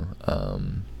Maplewood? No.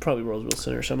 Probably Roseville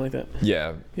Center or something like that.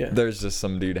 Yeah. There's just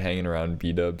some dude hanging around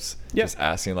B-dubs, just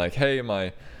asking like, "Hey,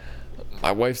 my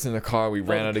wife's in the car. We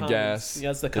ran out of gas."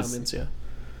 Yeah, it's the comments. Yeah.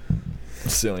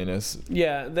 Silliness.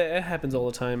 Yeah, it happens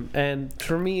all the time. And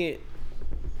for me,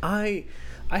 I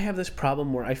have this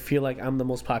problem where I feel like I'm the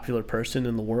most popular person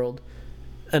in the world,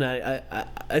 and I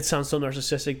it sounds so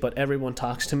narcissistic, but everyone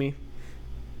talks to me.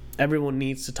 Everyone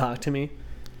needs to talk to me.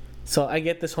 So I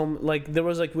get this home, like there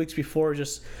was like weeks before,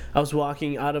 just I was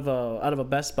walking out of a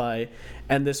Best Buy,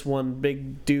 and this one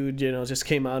big dude, just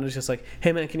came out and was just like,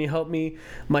 "Hey man, can you help me?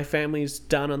 My family's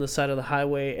down on the side of the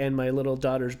highway, and my little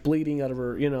daughter's bleeding out of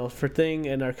her, for thing,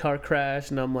 and our car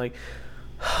crashed." And I'm like,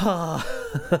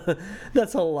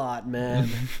 that's a lot, man.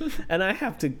 And I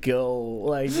have to go.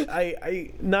 Like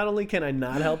I not only can I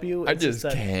not help you, I just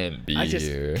can't be here. I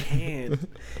just can't,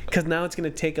 because now it's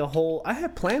gonna take a whole. I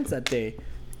have plans that day.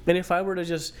 And if I were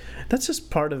to that's just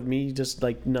part of me, just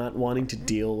like not wanting to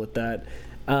deal with that.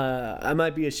 I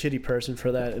might be a shitty person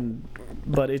for that,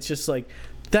 but it's just like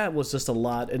that was just a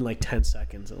lot in like 10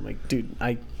 seconds. And I'm like, dude,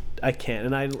 I can't.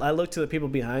 And I looked to the people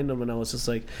behind them, and I was just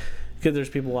like, because there's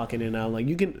people walking in and out. I'm like,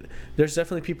 there's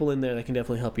definitely people in there that can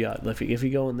definitely help you out. If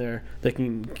you go in there, they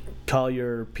can call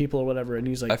your people or whatever. And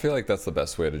he's like, I feel like that's the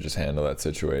best way to just handle that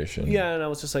situation. Yeah, and I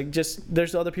was just like,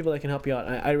 there's other people that can help you out.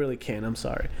 I really can't. I'm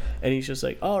sorry. And he's just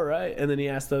like, all right. And then he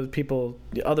asked the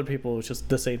other people, was just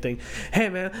the same thing. "Hey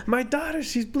man, my daughter,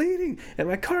 she's bleeding, and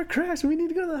my car crashed, and we need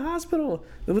to go to the hospital."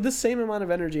 With the same amount of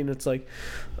energy, and it's like,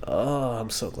 oh, I'm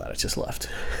so glad I just left.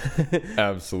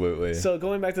 Absolutely. So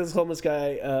going back to this homeless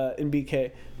guy in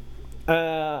BK,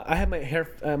 I had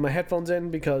my headphones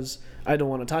in because I don't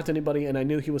want to talk to anybody, and I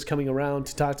knew he was coming around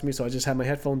to talk to me, so I just had my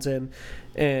headphones in,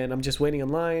 and I'm just waiting in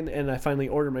line, and I finally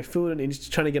order my food, and he's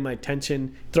just trying to get my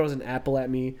attention. Throws an apple at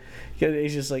me.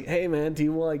 He's just like, "Hey man, do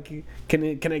you like? Can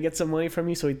I get some money from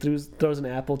you?" So he throws an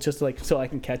apple just like so I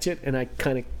can catch it, and I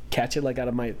kind of catch it like out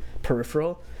of my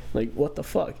peripheral. Like, what the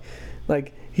fuck?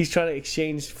 Like, he's trying to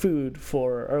exchange food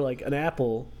or like an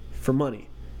apple for money.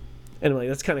 And I'm like,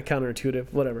 that's kind of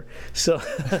counterintuitive, whatever. So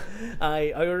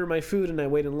I order my food and I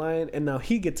wait in line, and now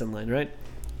he gets in line, right?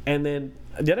 And then,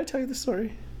 did I tell you the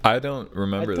story? I don't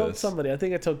remember this. I told somebody. I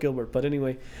think I told Gilbert. But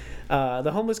anyway,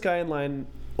 the homeless guy in line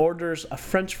orders a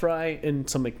French fry and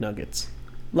some McNuggets.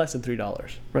 Less than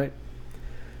 $3, right?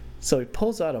 So he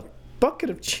pulls out a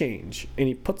bucket of change, and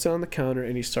he puts it on the counter,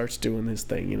 and he starts doing his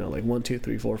thing, like 1, 2,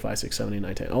 3, 4, 5, 6, 7, 8,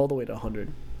 9, 10, all the way to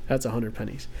 100. That's 100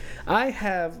 pennies. I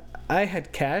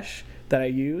had cash that I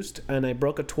used, and I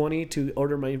broke a 20 to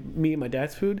order me and my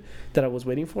dad's food that I was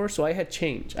waiting for, so I had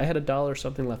change. I had $1 or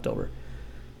something left over.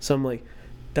 So I'm like,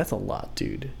 that's a lot,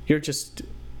 dude.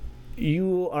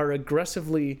 You are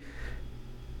aggressively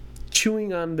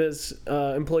chewing on this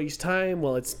employee's time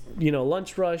while it's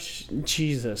lunch rush.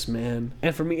 Jesus, man.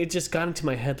 And for me, it just got into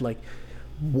my head, like,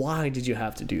 why did you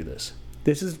have to do this?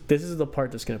 This is the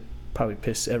part that's gonna probably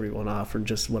piss everyone off or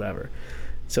just whatever.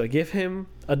 So I give him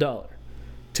 $1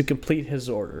 to complete his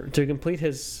order, to complete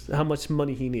how much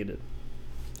money he needed.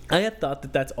 I had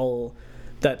thought that's all,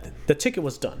 that the ticket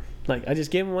was done. Like, I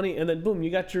just gave him money, and then boom,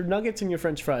 you got your nuggets and your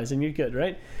French fries, and you're good,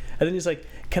 right? And then he's like,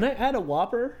 "Can I add a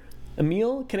Whopper, a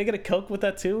meal? Can I get a Coke with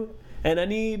that too? And I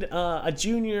need a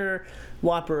junior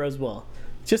Whopper as well,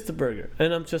 just a burger."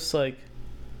 And I'm just like,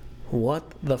 what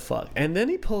the fuck? And then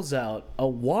he pulls out a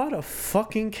wad of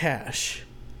fucking cash,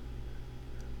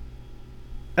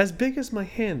 as big as my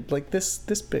hand, like this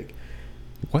big.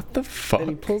 What the fuck? And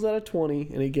he pulls out a 20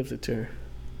 and he gives it to her.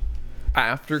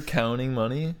 After counting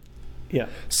money? Yeah.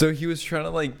 So he was trying to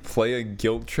like play a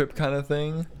guilt trip kind of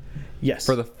thing? Yes.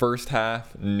 For the first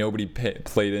half, nobody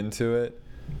played into it?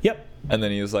 Yep. And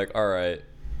then he was like, all right.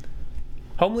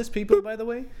 Homeless people, by the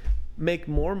way, make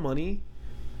more money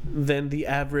than the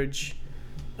average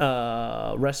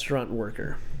restaurant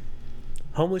worker.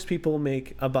 Homeless people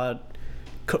make about,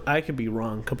 I could be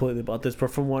wrong completely about this,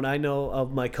 but from what I know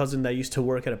of my cousin that used to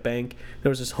work at a bank, there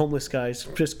was this homeless guy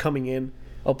just coming in,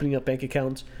 opening up bank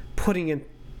accounts, putting in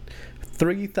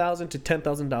 $3,000 to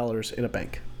 $10,000 in a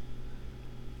bank.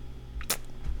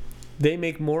 They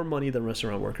make more money than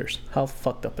restaurant workers. How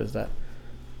fucked up is that?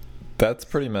 That's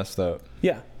pretty messed up.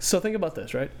 Yeah. So think about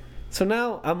this, right? So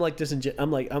now I'm like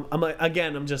I'm like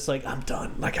again, I'm just like, I'm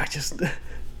done. Like,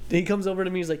 he comes over to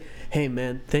me, he's like, "Hey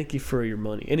man, thank you for your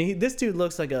money." And this dude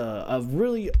looks like a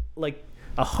really like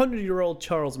 100-year-old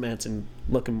Charles Manson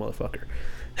looking motherfucker.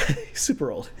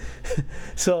 Super old.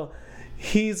 So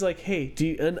he's like, "Hey, do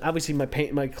you," and obviously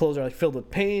my clothes are like filled with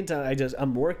paint.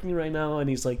 I'm working right now, and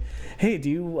he's like, "Hey, do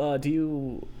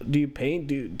you paint?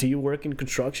 Do you work in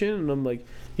construction?" And I'm like,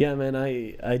 "Yeah, man,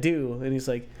 I do." And he's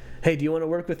like, "Hey, do you want to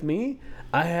work with me?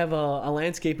 I have a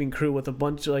landscaping crew with a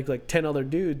bunch of like 10 other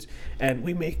dudes, and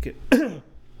we make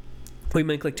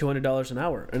like $200 an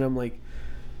hour." And I'm like,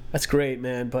 "That's great,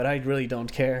 man, but I really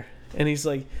don't care." And he's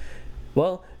like,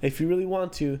 "Well, if you really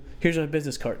want to, here's my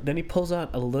business card." Then he pulls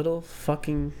out a little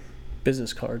fucking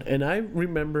business card, and I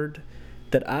remembered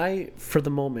that for the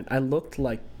moment, I looked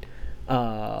like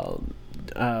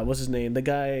what's his name, the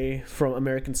guy from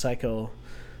American Psycho,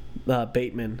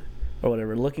 Bateman or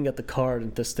whatever, looking at the card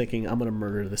and just thinking, I'm gonna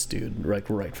murder this dude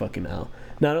right fucking now.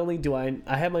 Not only do I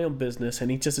have my own business,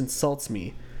 and he just insults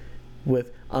me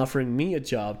with offering me a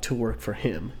job to work for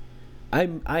him.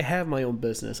 I have my own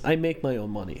business. I make my own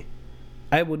money.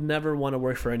 I would never want to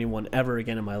work for anyone ever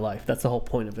again in my life. That's the whole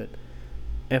point of it.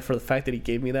 And for the fact that he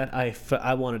gave me that,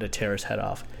 I wanted to tear his head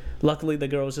off. Luckily, the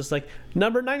girl was just like,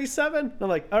 "Number 97." I'm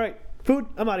like, "All right, food,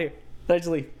 I'm out of here." I just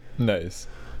leave. Nice.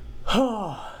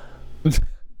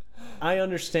 I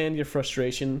understand your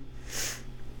frustration,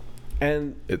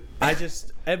 and I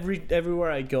just everywhere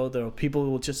I go, though, people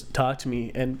will just talk to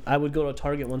me. And I would go to a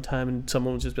Target one time, and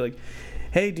someone would just be like,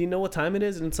 "Hey, do you know what time it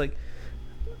is?" And it's like,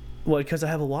 "What? Because I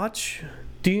have a watch?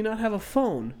 Do you not have a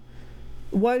phone?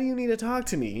 Why do you need to talk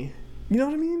to me?" You know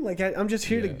what I mean? Like, I'm just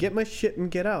here to get my shit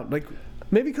and get out. Like,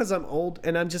 maybe because I'm old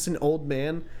and I'm just an old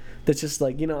man that's just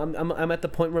like, I'm at the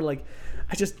point where like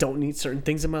I just don't need certain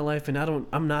things in my life, and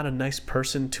I'm not a nice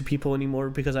person to people anymore,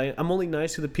 because I'm only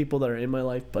nice to the people that are in my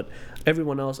life, but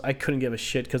everyone else I couldn't give a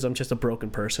shit because I'm just a broken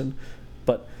person.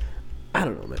 But I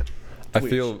don't know, man. I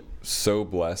feel so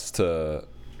blessed to,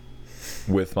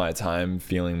 with my time,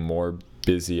 feeling more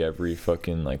busy every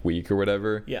fucking like week or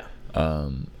whatever. Yeah.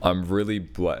 I'm really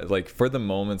like for the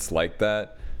moments like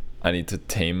that, I need to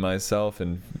tame myself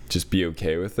and just be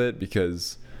okay with it,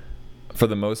 because for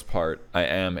the most part I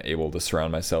am able to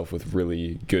surround myself with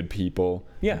really good people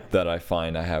that I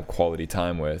find I have quality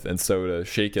time with. And so to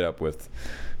shake it up with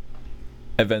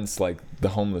events like the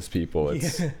homeless people,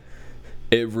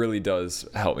 it really does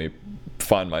help me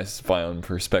find my own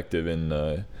perspective in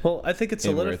well, I think it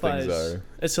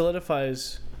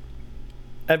solidifies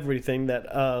everything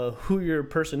that who your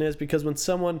person is, because when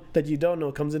someone that you don't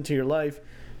know comes into your life,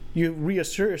 you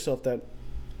reassure yourself that,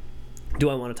 do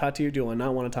I want to talk to you, do I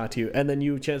not want to talk to you? And then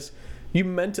you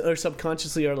mentally or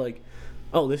subconsciously are like,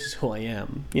 oh, this is who I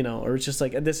am, you know, or it's just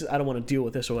like, this is, I don't want to deal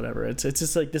with this or whatever. It's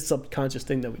just like this subconscious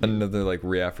thing that we do. Another like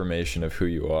reaffirmation of who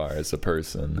you are as a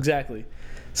person. Exactly.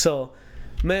 So,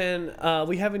 man,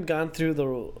 we haven't gone through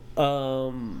the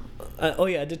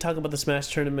I did talk about the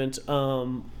Smash tournament.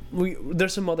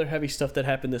 There's some other heavy stuff that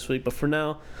happened this week, but for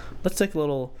now, let's take a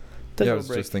little I was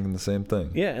break. Just thinking the same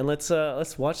thing. Yeah, and let's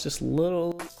watch this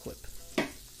little clip.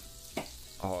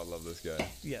 Oh, I love this guy.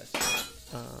 Yes.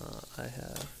 I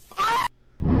have.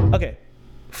 Okay,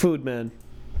 food, man.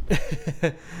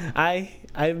 I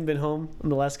haven't been home in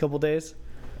the last couple days,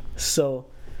 so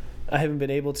I haven't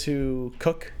been able to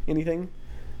cook anything.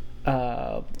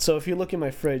 So if you look in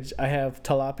my fridge, I have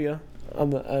tilapia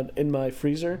in my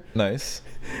freezer. Nice.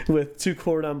 With 2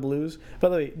 cordon bleus. By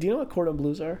the way, do you know what cordon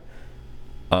bleus are?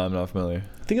 I'm not familiar.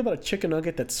 Think about a chicken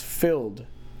nugget that's filled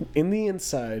in the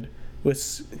inside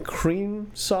with cream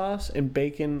sauce and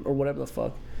bacon or whatever the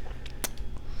fuck.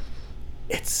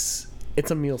 It's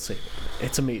a meal saver.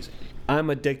 It's amazing. I'm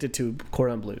addicted to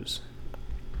cordon bleus.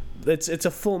 It's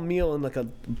a full meal in like a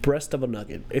breast of a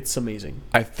nugget. It's amazing.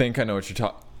 I think I know what you're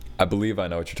talking. I believe I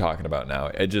know what you're talking about now.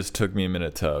 It just took me a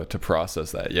minute to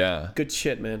process that. Yeah. Good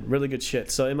shit, man. Really good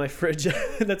shit. So in my fridge,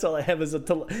 that's all I have is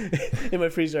in my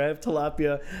freezer. I have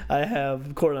tilapia. I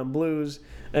have cordon bleus,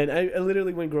 and I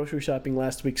literally went grocery shopping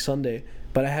last week Sunday,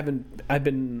 but I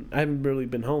haven't really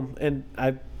been home, and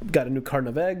I got a new carton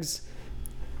of eggs,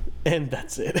 and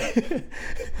that's it.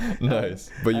 Nice.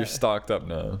 But you're stocked up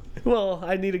now. Well,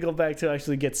 I need to go back to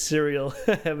actually get cereal.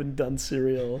 I haven't done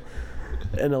cereal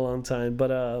in a long time,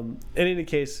 but in any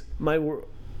case,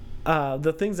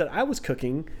 the things that I was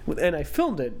cooking, and I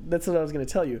filmed it. That's what I was going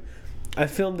to tell you. I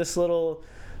filmed this little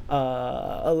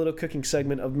cooking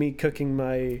segment of me cooking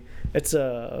my. It's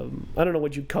I don't know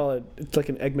what you call it. It's like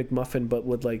an egg McMuffin, but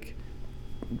with like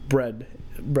bread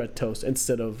toast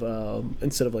instead of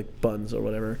like buns or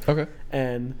whatever. Okay.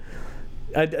 And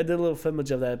I did a little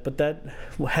image of that, but that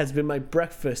has been my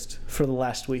breakfast for the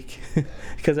last week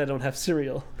because I don't have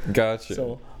cereal. Gotcha.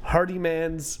 So Hardy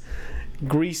Man's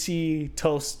greasy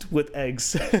toast with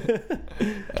eggs.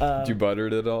 Did you butter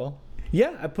it at all?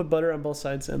 Yeah, I put butter on both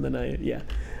sides, and then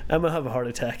I'm gonna have a heart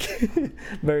attack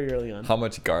very early on. How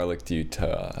much garlic do you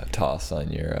toss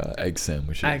on your egg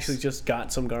sandwiches? I actually just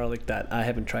got some garlic that I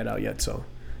haven't tried out yet, so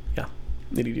yeah,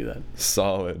 need to do that.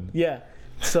 Solid. Yeah,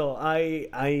 so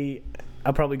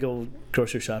I'll probably go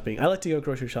grocery shopping. I like to go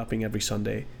grocery shopping every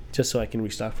Sunday just so I can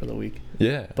restock for the week.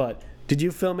 Yeah. But did you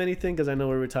film anything? Because I know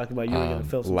we were talking about you were going to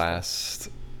film some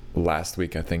last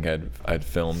week, I think I'd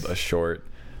filmed a short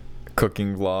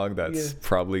cooking vlog that's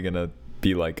probably going to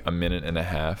be like a minute and a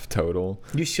half total.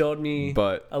 You showed me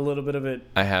a little bit of it.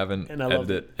 I haven't edited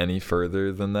it any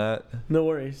further than that. No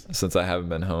worries. Since I haven't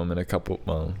been home in I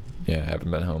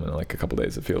haven't been home in like a couple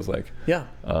days, it feels like. Yeah.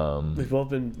 We've both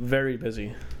been very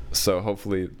busy. So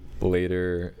hopefully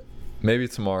later, maybe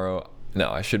tomorrow.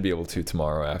 No, I should be able to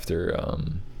tomorrow after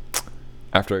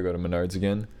I go to Menards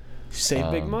again.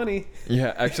 Save big money.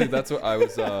 Yeah, actually, that's what I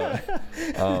was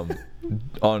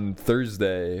on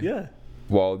Thursday. Yeah.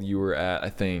 While you were at, I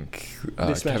think,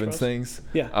 Kevin's things.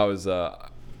 Yeah. I was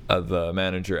the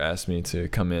manager asked me to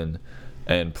come in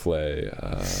and play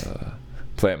at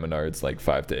Menards like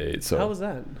 5 to 8. So how was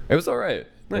that? It was all right.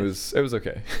 Nice. It was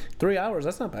okay. 3 hours.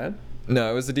 That's not bad.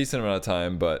 No, it was a decent amount of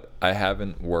time, but I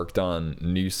haven't worked on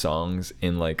new songs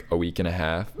in like a week and a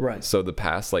half. Right. So the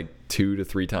past like 2 to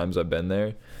 3 times I've been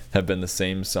there have been the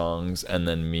same songs and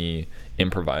then me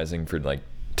improvising for like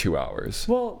 2 hours.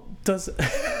 Well,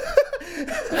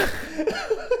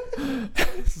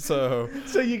 So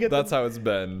you get that's how it's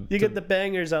been. You get the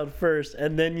bangers out first,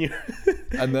 and then you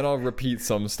and then I'll repeat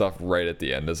some stuff right at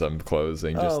the end as I'm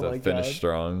closing, just to finish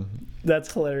strong.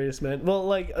 That's hilarious, man. Well,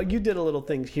 like you did a little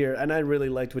thing here, and I really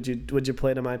liked what you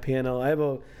played on my piano. I have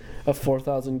a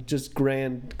 4,000 just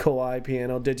grand Kawai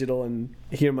piano, digital, and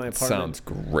here in my apartment. Sounds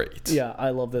great. Yeah,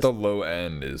 I love this. The low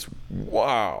end is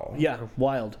wow. Yeah,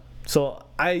 wild. So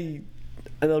I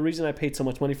and the reason I paid so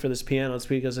much money for this piano is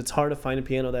because it's hard to find a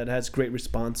piano that has great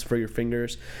response for your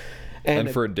fingers.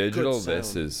 And for digital,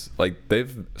 this is like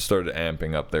they've started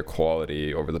amping up their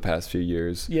quality over the past few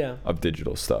years. Yeah. Of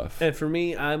digital stuff. And for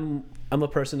me, I'm a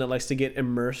person that likes to get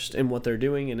immersed in what they're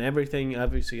doing and everything.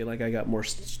 Obviously, like I got more.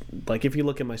 Like if you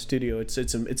look at my studio, it's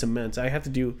immense. I have to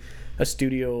do a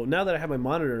studio now that I have my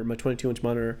monitor, my 22-inch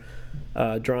monitor,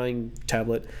 drawing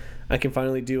tablet. I can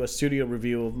finally do a studio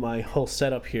review of my whole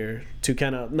setup here to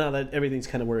kind of now that everything's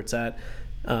kind of where it's at.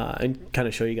 And kind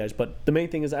of show you guys, but the main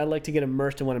thing is I like to get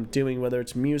immersed in what I'm doing. Whether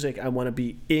it's music, I want to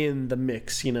be in the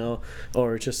mix,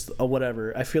 or just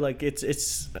whatever. I feel like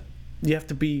it's you have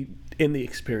to be in the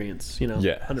experience, Yeah,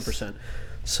 100%.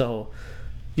 So,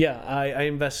 yeah, I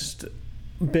invest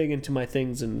big into my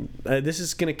things, and this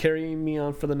is gonna carry me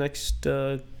on for the next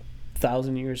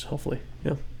 1,000 years, hopefully.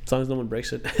 Yeah, as long as no one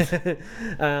breaks it.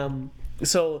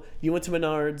 So you went to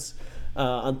Menards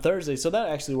on Thursday, so that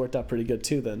actually worked out pretty good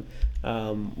too. Then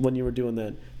when you were doing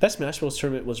that Smash Bros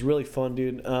tournament was really fun,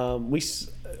 dude. I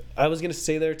was gonna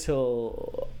stay there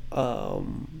till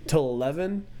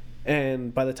 11,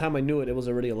 and by the time I knew it, it was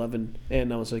already 11,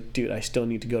 and I was like, dude, I still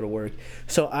need to go to work.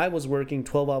 So I was working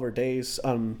 12-hour days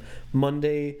on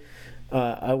Monday.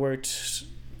 I worked.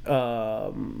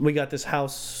 We got this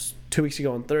house 2 weeks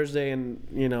ago on Thursday, and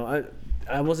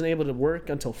I wasn't able to work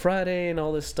until Friday and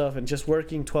all this stuff, and just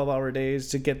working 12-hour days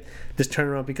to get this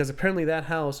turnaround because apparently that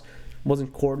house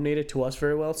wasn't coordinated to us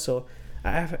very well. So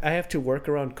I have to work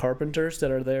around carpenters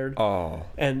that are there,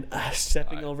 and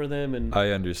stepping over them, and I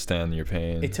understand your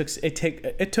pain. It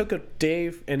took a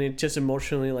day, and it just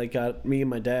emotionally got me and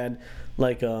my dad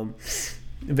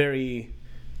very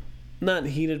not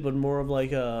heated, but more of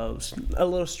a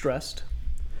little stressed.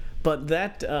 But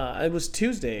that it was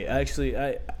Tuesday actually.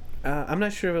 I'm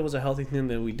not sure if it was a healthy thing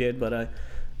that we did, but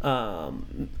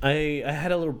I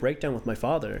had a little breakdown with my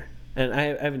father, and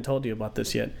I haven't told you about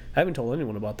this yet. I haven't told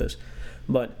anyone about this,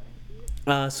 but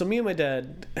so me and my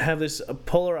dad have this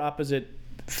polar opposite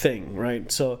thing,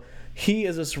 right? So he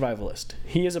is a survivalist.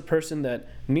 He is a person that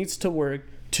needs to work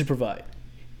to provide.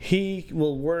 He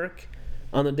will work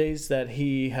on the days that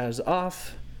he has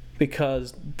off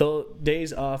because the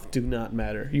days off do not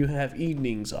matter. You have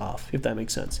evenings off, if that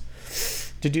makes sense,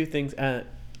 to do things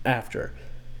after.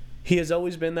 He has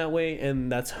always been that way,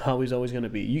 and that's how he's always going to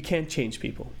be. You can't change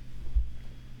people.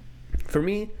 For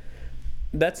me,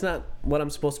 that's not what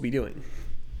I'm supposed to be doing.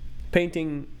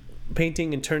 Painting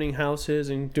and turning houses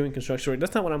and doing construction work,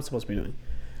 that's not what I'm supposed to be doing.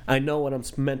 I know what I'm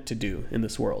meant to do in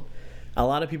this world. A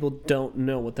lot of people don't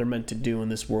know what they're meant to do in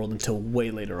this world until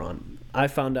way later on. I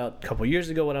found out a couple years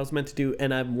ago what I was meant to do,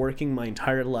 and I'm working my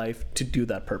entire life to do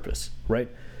that purpose, right?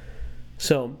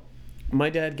 So my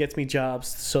dad gets me jobs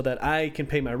so that I can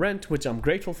pay my rent, which I'm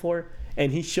grateful for,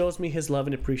 and he shows me his love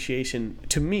and appreciation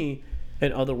to me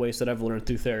in other ways that I've learned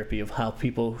through therapy of how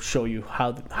people show you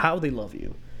how they love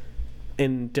you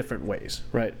in different ways,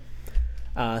 right?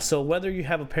 So whether you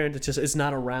have a parent that just is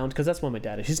not around, because that's what my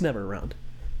dad is. He's never around.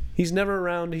 He's never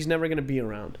around. He's never going to be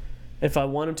around. If I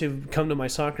want him to come to my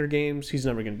soccer games, he's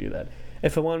never going to do that.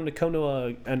 If I want him to come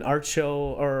to an art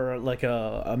show or like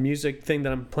a music thing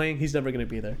that I'm playing, he's never going to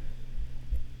be there.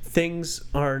 Things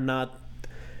are not...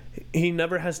 He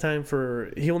never has time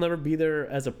for... He'll never be there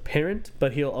as a parent,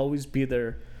 but he'll always be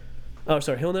there...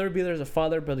 He'll never be there as a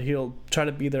father, but he'll try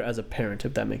to be there as a parent,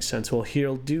 if that makes sense. Well,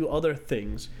 he'll do other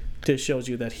things to show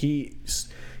you that he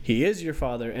is your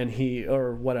father, and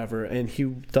or whatever, and he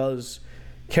does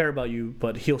care about you,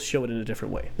 but he'll show it in a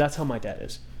different way. That's how my dad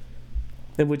is.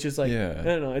 And which is like, I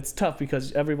don't know, it's tough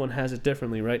because everyone has it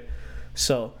differently, right?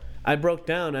 So I broke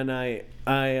down, and I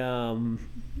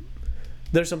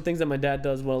there's some things that my dad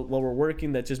does while we're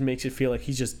working that just makes it feel like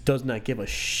he just does not give a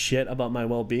shit about my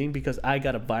well-being, because I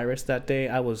got a virus that day.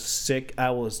 I was sick.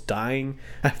 I was dying.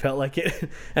 I felt like it.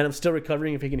 And I'm still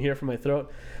recovering, if you can hear from my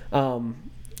throat. I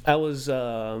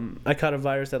caught a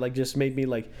virus that just made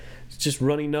me just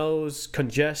runny nose,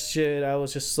 congestion. I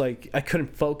was just I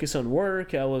couldn't focus on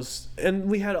work. And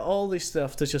we had all this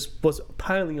stuff that just was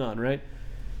piling on, right?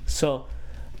 So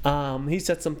he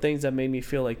said some things that made me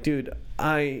feel like, dude,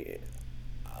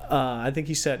 I think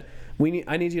he said,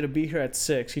 I need you to be here at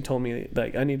 6. He told me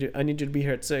I need you to be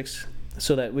here at 6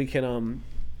 so that we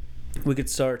could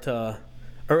start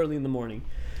early in the morning.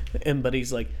 But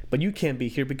he's like, but you can't be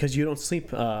here because you don't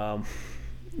sleep.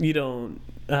 You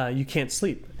can't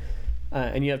sleep,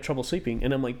 and you have trouble sleeping.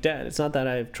 And I'm like, Dad, it's not that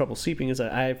I have trouble sleeping; it's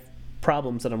that I have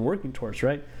problems that I'm working towards,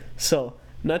 right? So,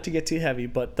 not to get too heavy,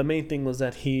 but the main thing was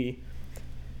that he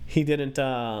didn't.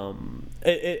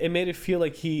 It made it feel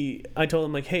like I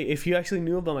told him hey, if you actually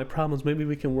knew about my problems, maybe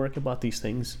we can work about these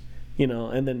things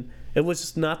And then it was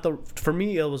just not for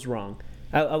me, it was wrong.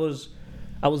 I was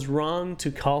wrong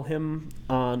to call him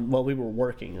on while we were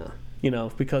working,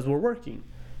 because we're working.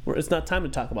 It's not time to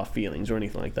talk about feelings or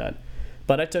anything like that.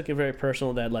 But I took it very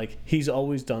personal that, like, he's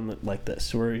always done it like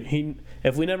this, where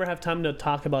if we never have time to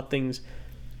talk about things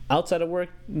outside of work,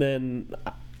 then,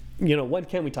 when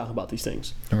can we talk about these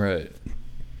things? Right.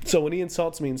 So when he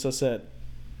insults me and so said,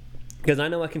 because I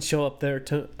know I can show up there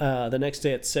to the next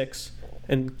day at 6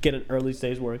 and get an early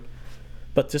day's work,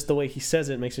 but just the way he says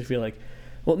it makes me feel like,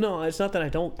 well, no, it's not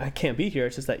that I can't be here.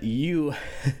 It's just that you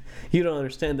don't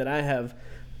understand that I have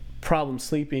problems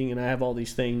sleeping and I have all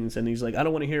these things. And he's like, I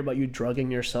don't want to hear about you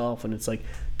drugging yourself. And it's like,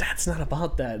 that's not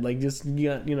about that. Like, just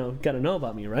got to know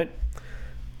about me, right?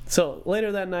 So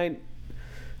later that night,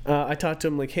 I talked to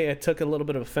him like, hey, I took a little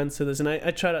bit of offense to this, and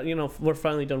I try to, we're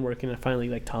finally done working. I finally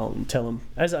like tell him,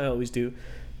 as I always do,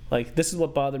 like, this is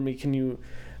what bothered me. Can you?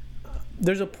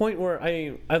 There's a point where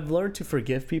I've learned to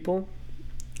forgive people,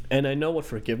 and I know what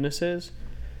forgiveness is,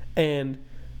 and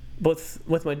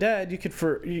with my dad, it's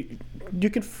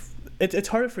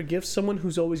hard to forgive someone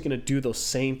who's always going to do those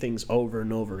same things over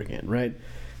and over again, right?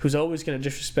 Who's always going to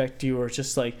disrespect you, or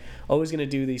just like always going to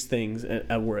do these things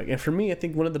at work. And for me, I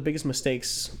think one of the biggest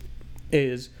mistakes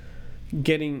is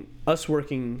getting us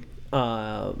working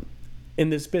in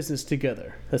this business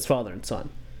together as father and son.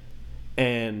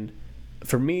 And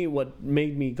for me, what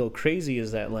made me go crazy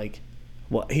is that, like,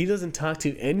 well, he doesn't talk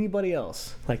to anybody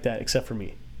else like that except for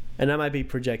me. And I might be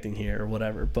projecting here or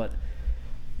whatever, but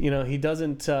he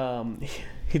doesn't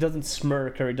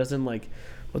smirk, or he doesn't, like,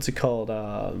 what's it called,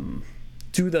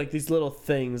 do like these little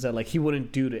things that, like, he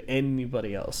wouldn't do to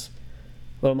anybody else.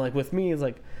 But I'm like, with me, it's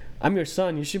like, I'm your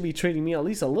son, you should be treating me at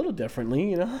least a little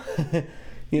differently,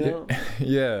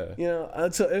 Yeah.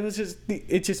 So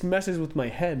it just messes with my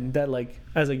head that, like,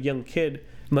 as a young kid,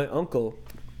 my uncle,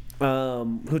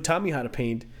 who taught me how to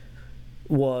paint,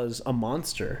 was a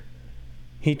monster.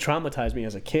 He traumatized me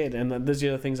as a kid, and these are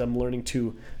the other things I'm learning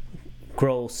to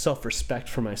grow self-respect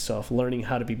for myself, learning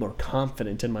how to be more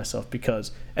confident in myself,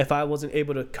 because if I wasn't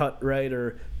able to cut right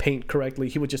or paint correctly,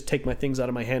 he would just take my things out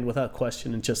of my hand without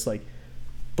question and just, like,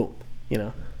 boom,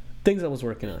 things I was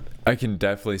working on. I can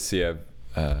definitely see I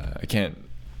can't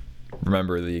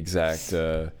remember the exact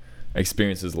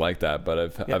experiences like that,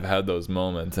 but I've had those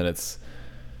moments, and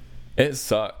it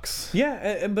sucks.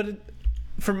 Yeah, but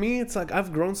for me, it's like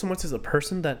I've grown so much as a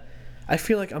person that I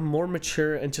feel like I'm more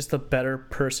mature and just a better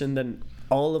person than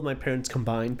all of my parents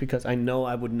combined, because I know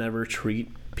I would never treat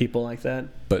people like that.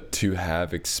 But to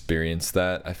have experienced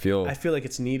that, I feel like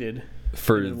it's needed.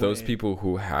 For those people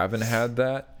who haven't had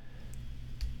that,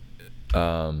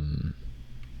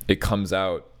 it comes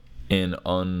out in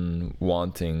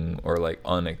unwanting or, like,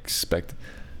 unexpected.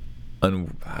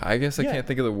 I guess I can't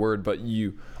think of the word, but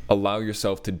you allow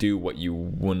yourself to do what you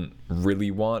wouldn't really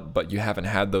want, but you haven't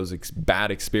had those bad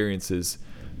experiences,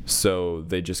 so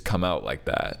they just come out like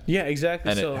that. Yeah,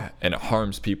 exactly. And it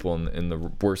harms people in the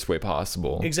worst way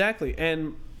possible. Exactly.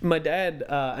 And my dad,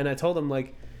 and I told him,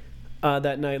 like,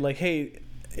 that night, like, hey,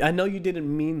 I know you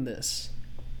didn't mean this,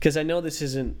 because I know this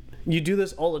isn't, you do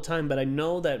this all the time, but I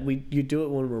know that you do it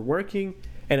when we're working,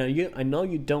 and I know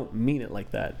you don't mean it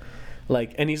like that.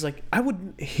 Like, and he's like,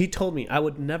 he told me I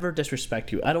would never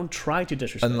disrespect you. I don't try to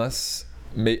disrespect unless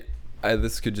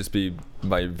this could just be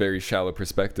my very shallow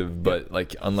perspective, but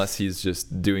like, unless he's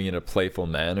just doing it in a playful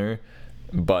manner.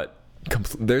 But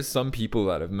there's some people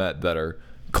that I've met that are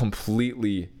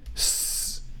completely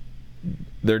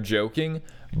they're joking,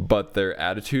 but their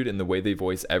attitude and the way they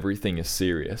voice everything is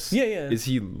serious. Yeah. Is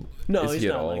he No, is he's he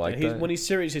not at all like that. When he's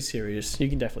serious, he's serious. You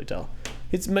can definitely tell.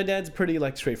 My dad's pretty,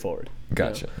 like, straightforward.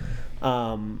 Gotcha.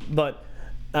 But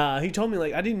he told me,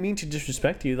 like, I didn't mean to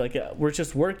disrespect you. Like, we're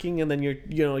just working, and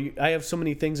then I have so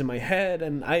many things in my head,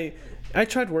 and I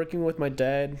tried working with my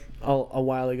dad a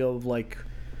while ago of, like,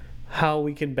 how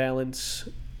we can balance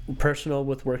personal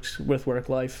with work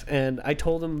life, and I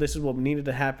told him this is what needed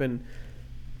to happen.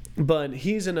 But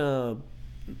he's no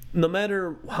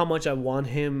matter how much I want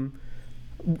him,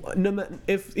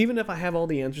 even if I have all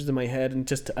the answers in my head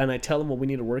and I tell him what we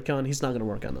need to work on, he's not going to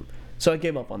work on them. So I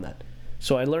gave up on that.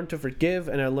 So I learned to forgive,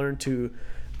 and I learned to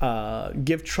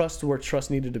give trust where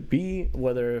trust needed to be,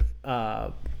 whether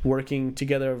working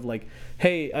together of, like,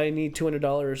 hey, I need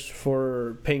 $200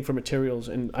 for paying for materials,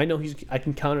 and I know I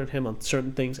can count on him on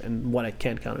certain things and what I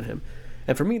can't count on him.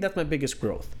 And for me, that's my biggest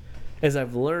growth, is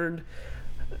I've learned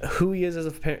who he is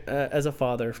as a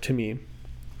father to me,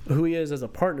 who he is as a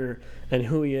partner, and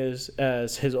who he is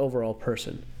as his overall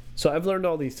person. So I've learned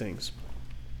all these things.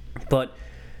 But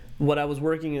what I was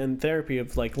working in therapy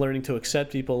of like learning to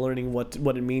accept people, learning what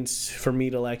it means for me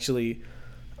to actually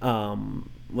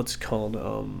what's it called,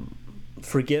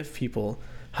 forgive people.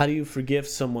 How do you forgive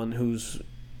someone who's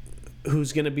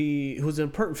an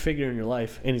important figure in your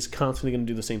life and he's constantly going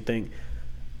to do the same thing?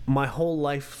 My whole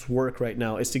life's work right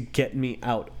now is to get me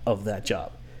out of that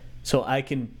job so I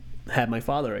can have my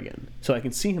father again, so I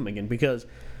can see him again, because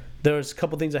there's a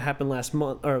couple things that happened last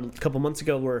month or a couple months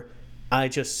ago where we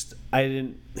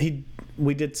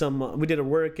did a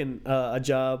work and a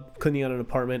job cleaning out an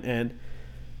apartment, and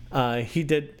he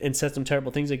did and said some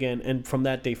terrible things again, and from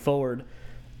that day forward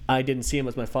I didn't see him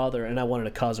as my father, and I wanted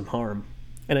to cause him harm,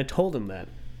 and I told him that,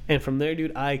 and from there,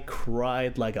 dude, I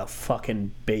cried like a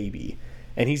fucking baby,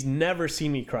 and he's never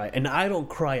seen me cry, and I don't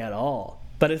cry at all,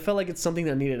 but it felt like it's something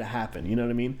that needed to happen, you know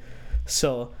what I mean?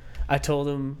 So I told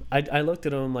him, I looked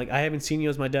at him like, I haven't seen you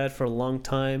as my dad for a long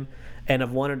time, and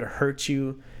I've wanted to hurt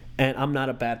you, and I'm not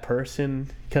a bad person,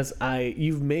 because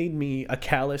you've made me a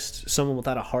calloused, someone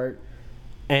without a heart,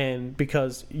 and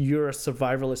because you're a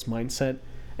survivalist mindset.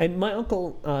 And my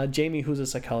uncle Jamie, who's a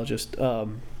psychologist,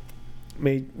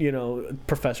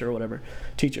 professor or whatever,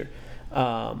 teacher,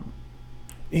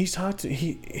 he's talked to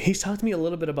me a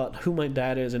little bit about who my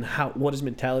dad is and what his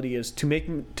mentality is, to make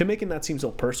him not seem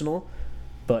so personal,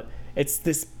 but it's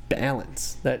this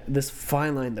balance, this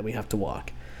fine line that we have to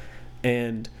walk.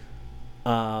 And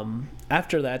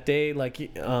after that day,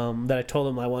 that I told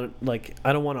him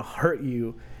I don't want to hurt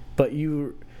you, but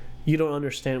you don't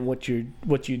understand what you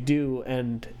do,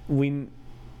 and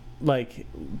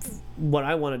what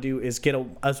I want to do is get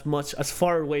as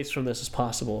far away from this as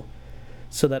possible,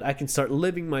 so that I can start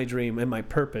living my dream and my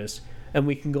purpose, and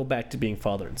we can go back to being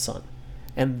father and son.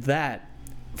 And that,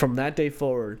 from that day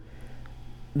forward,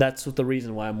 that's the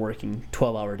reason why I'm working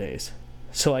 12-hour days.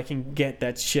 So I can get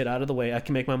that shit out of the way. I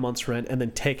can make my month's rent and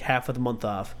then take half of the month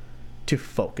off to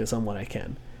focus on what I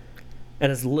can,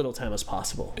 and as little time as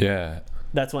possible. Yeah.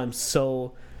 That's why I'm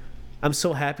so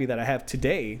happy that I have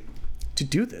today to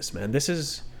do this, man.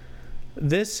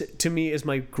 This to me is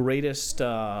my greatest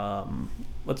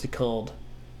what's it called?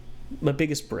 My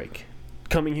biggest break.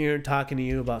 Coming here and talking to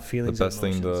you about feelings. The best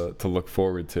thing to look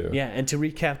forward to. Yeah, and to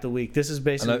recap the week. This is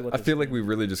basically I feel like we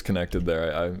really just connected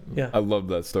there. I love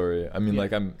that story. I mean,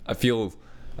 I feel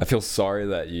sorry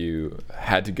that you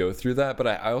had to go through that, but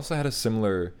I also had a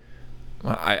similar.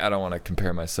 I don't want to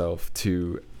compare myself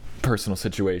to personal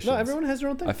situations. No, everyone has their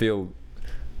own thing. I feel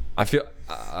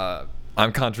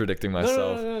I'm contradicting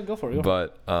myself. No, go for it.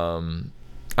 But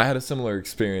I had a similar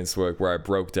experience where I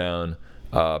broke down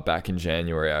back in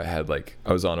January. I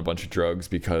was on a bunch of drugs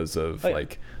because of so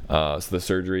the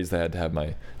surgeries. They had to have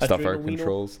my stuff out of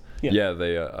controls. Yeah,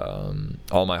 they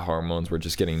all my hormones were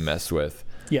just getting messed with.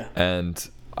 Yeah. And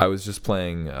I was just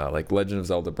playing Legend of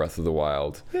Zelda Breath of the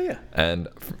Wild. Yeah. And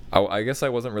I guess I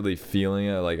wasn't really feeling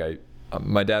it.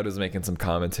 My dad was making some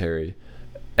commentary,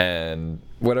 and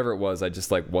whatever it was, I just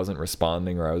wasn't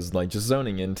responding, or I was just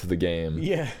zoning into the game.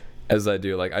 Yeah. As I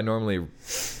do. I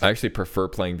actually prefer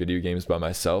playing video games by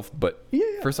myself, but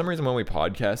for some reason when we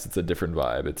podcast, it's a different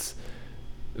vibe.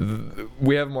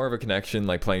 We have more of a connection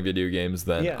playing video games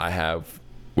than I have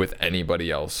with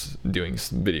anybody else doing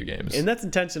video games. And that's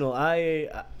intentional.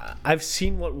 I've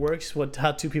seen what works,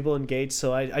 how two people engage,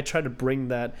 so I try to bring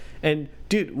that. And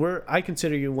dude, I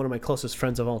consider you one of my closest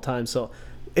friends of all time, so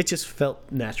it just felt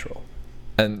natural.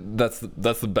 And that's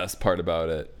the best part about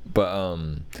it. But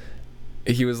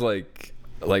he was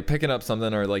picking up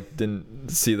something, or didn't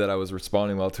see that I was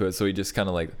responding well to it, so he just kind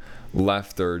of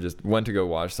left, or just went to go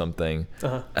watch something.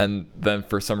 And then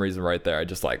for some reason right there,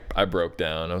 I broke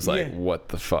down. I was what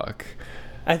the fuck?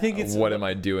 I think it's what am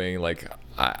I doing?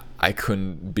 I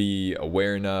couldn't be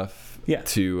aware enough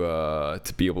to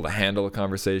be able to handle a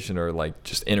conversation, or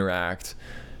just interact.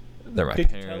 They're my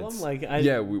parents. Tell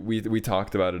him? We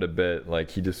talked about it a bit.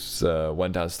 He just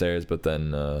went downstairs, but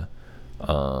then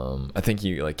I think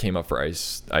he came up for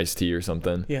iced tea or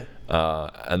something. Yeah.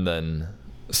 And then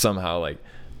somehow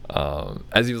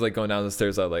as he was going down the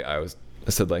stairs, I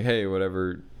said hey,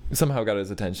 whatever. Somehow got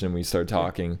his attention, and we started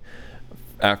talking.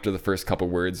 After the first couple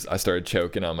words, I started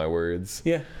choking on my words.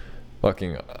 Yeah.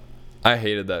 I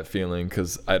hated that feeling,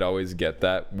 because I'd always get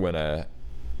that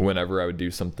whenever I would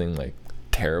do something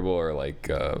terrible, or I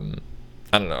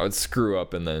don't know, I'd screw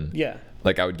up, and then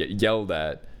I would get yelled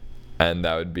at. And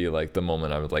that would be the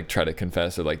moment I would try to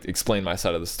confess, or explain my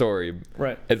side of the story.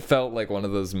 Right. It felt like one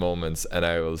of those moments, and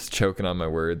I was choking on my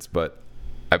words, but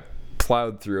I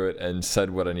plowed through it and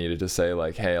said what I needed to say.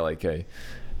 Hey, I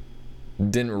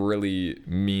didn't really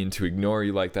mean to ignore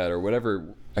you like that, or whatever.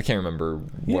 I can't remember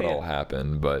what all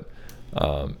happened, but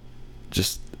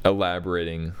just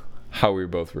elaborating how we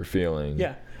both were feeling.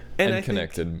 Yeah. And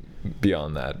connected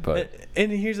beyond that. But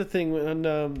and here's the thing,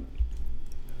 and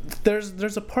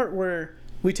there's a part where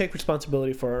we take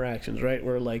responsibility for our actions, right?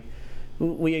 Where like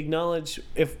we acknowledge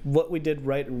if what we did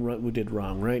right and what we did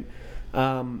wrong, right?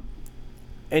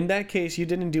 In that case, you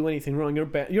didn't do anything wrong.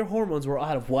 Your hormones were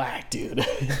out of whack, dude.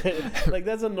 Like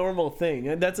that's a normal thing,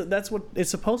 and that's what is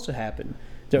supposed to happen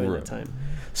during that time.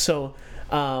 So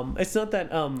it's not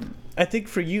that. I think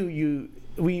for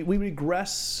we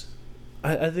regress.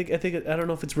 I think I don't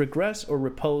know if it's regress or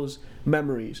repose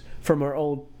memories from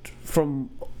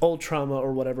old trauma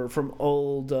or whatever, from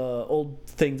old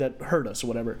things that hurt us or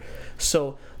whatever.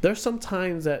 So there's some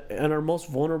times that in our most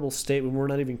vulnerable state, when we're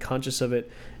not even conscious of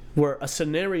it, where a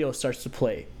scenario starts to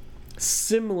play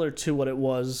similar to what it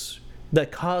was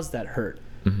that caused that hurt,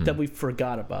 that we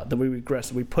forgot about, that we regressed,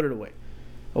 that we put it away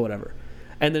or whatever.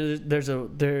 And then there's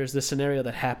the scenario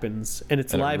that happens, and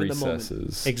it's live in the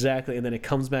moment. Exactly, and then it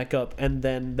comes back up, and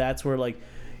then that's where like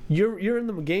you're in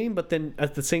the game, but then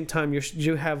at the same time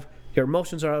you have your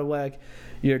emotions are out of whack.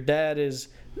 Your dad is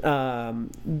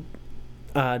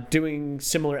doing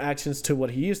similar actions to what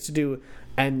he used to do,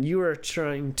 and you are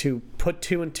trying to put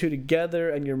two and two together,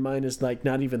 and your mind is like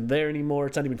not even there anymore.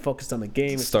 It's not even focused on the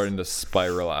game. It's starting to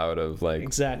spiral out of like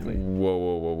exactly.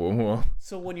 Whoa.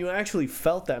 So when you actually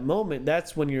felt that moment,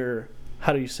 that's when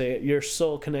how do you say it? Your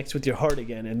soul connects with your heart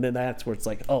again, and then that's where it's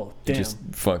like, oh damn, just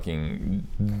fucking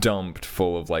dumped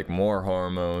full of like more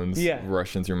hormones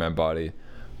rushing through my body.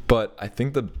 But I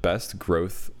think the best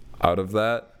growth out of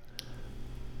that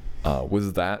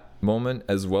was that moment,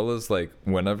 as well as like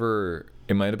whenever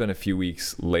it might have been a few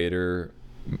weeks later,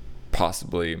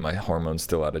 possibly my hormones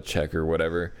still out of check or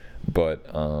whatever, but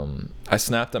I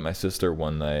snapped at my sister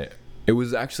one night. It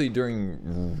was actually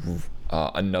during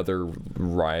another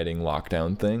rioting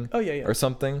lockdown thing or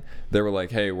something. They were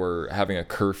like, hey, we're having a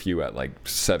curfew at like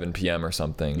 7 p.m. or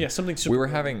something. Yeah, something super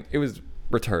it was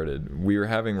retarded. We were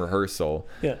having rehearsal,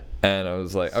 and I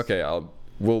was like, okay,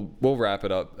 we'll wrap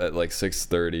it up at like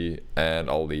 6:30 and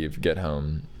I'll leave, get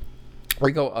home.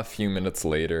 We go a few minutes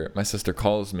later, my sister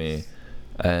calls me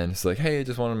and it's like, hey, I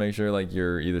just want to make sure like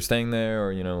you're either staying there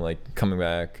or, you know, like coming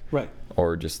back, right,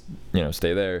 or just, you know,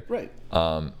 stay there, right.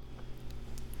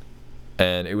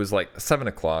 And it was like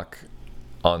 7:00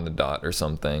 on the dot or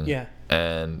something,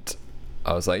 and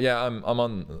I was like, yeah, I'm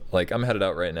headed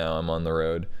out right now, I'm on the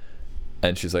road.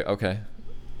 And she's like, okay,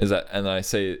 and I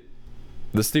say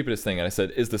the stupidest thing, and I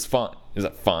said, is this fine? Is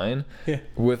that fine? Yeah.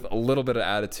 With a little bit of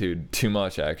attitude, too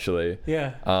much actually.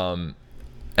 Yeah.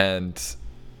 And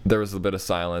there was a bit of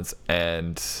silence,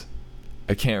 and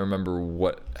I can't remember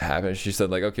what happened. She said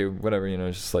like, okay, whatever, you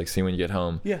know, just like see when you get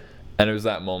home. Yeah. And it was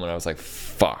that moment I was like,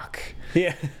 fuck.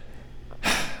 Yeah.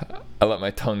 I let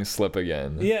my tongue slip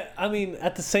again. Yeah, I mean,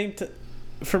 at the same time,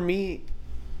 for me,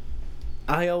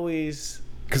 I always...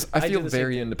 Because I feel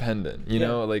very independent, you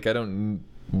know? Like, I don't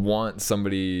want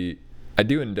somebody... I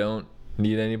do and don't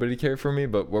need anybody to care for me,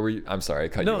 but what were you... I'm sorry, I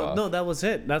cut you off. No, that was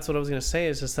it. That's what I was going to say,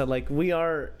 is just that, like, we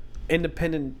are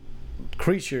independent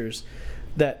creatures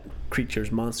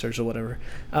monsters or whatever.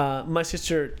 My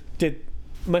sister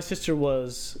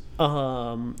was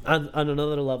on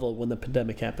another level when the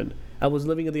pandemic happened. I was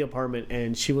living in the apartment,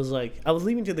 and she was like... I was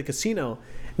leaving to the casino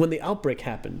when the outbreak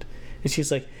happened. And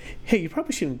she's like, hey, you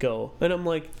probably shouldn't go. And I'm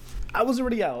like, I was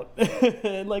already out.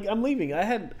 Like, I'm leaving.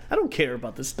 I don't care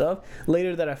about this stuff.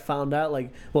 Later that I found out,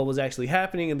 like, what was actually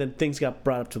happening, and then things got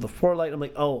brought up to the forelight. I'm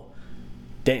like, oh,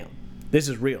 damn. This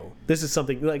is real. This is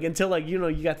something, like, until, like, you know,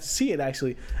 you got to see it,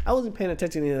 actually. I wasn't paying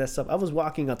attention to any of that stuff. I was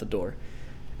walking out the door.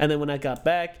 And then when I got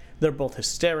back, they're both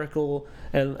hysterical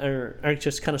and are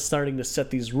just kind of starting to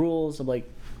set these rules of, like,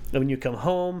 when you come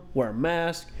home, wear a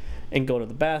mask, and go to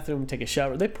the bathroom, take a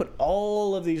shower. They put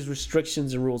all of these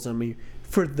restrictions and rules on me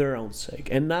for their own sake.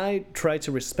 And I try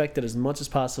to respect it as much as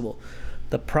possible.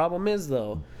 The problem is,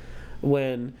 though,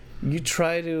 when you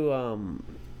try to...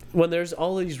 when there's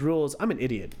all these rules... I'm an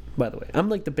idiot, by the way. I'm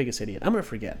like the biggest idiot. I'm going to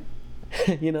forget.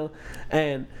 You know?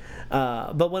 And...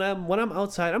 but when I'm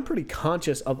outside, I'm pretty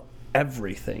conscious of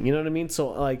everything. You know what I mean?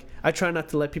 So, like, I try not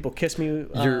to let people kiss me.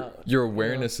 Your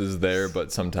awareness is there,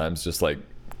 but sometimes just, like,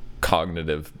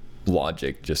 cognitive...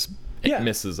 logic just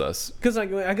misses us. Because I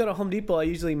go to Home Depot, I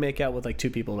usually make out with like two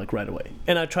people like right away,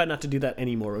 and I try not to do that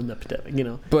anymore in the pandemic, you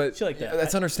know. But shit like that.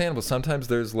 That's understandable. Sometimes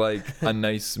there's like a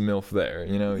nice MILF there,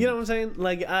 you know. You know what I'm saying?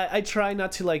 Like I try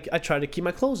not to, like, I try to keep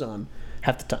my clothes on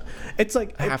half the time. It's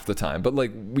like half the time, but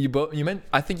like you meant,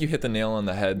 I think you hit the nail on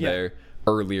the head there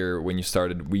earlier when you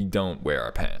started. We don't wear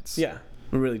our pants. Yeah,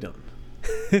 we really don't.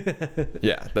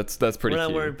 Yeah, that's pretty. We're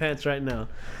not wearing pants right now.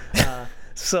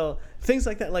 So things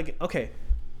like that, like, okay,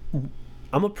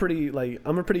 I'm a pretty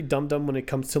dumb when it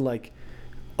comes to like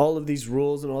all of these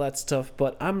rules and all that stuff,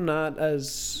 but I'm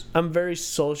very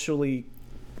socially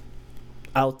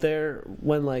out there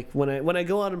when I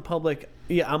go out in public.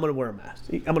 Yeah, I'm gonna wear a mask.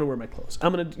 I'm gonna wear my clothes.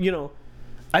 I'm gonna,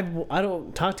 I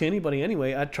don't talk to anybody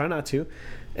anyway. I try not to,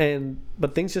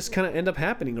 but things just kind of end up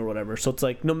happening or whatever. So it's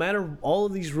like no matter all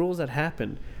of these rules that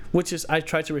happen, which is I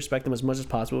try to respect them as much as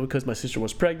possible because my sister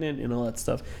was pregnant and all that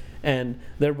stuff, and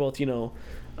they're both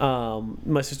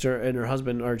my sister and her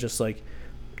husband are just like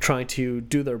trying to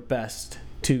do their best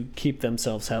to keep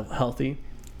themselves healthy,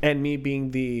 and me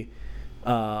being the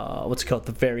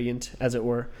the variant, as it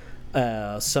were,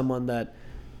 someone that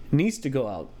needs to go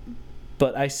out,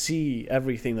 but I see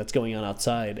everything that's going on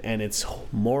outside, and it's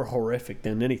more horrific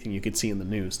than anything you could see in the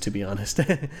news, to be honest.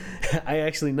 I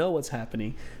actually know what's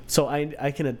happening, so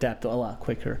I can adapt a lot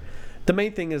quicker. The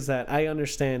main thing is that I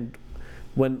understand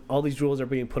when all these rules are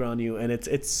being put on you, and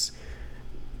it's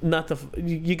not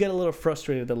you get a little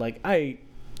frustrated that like we're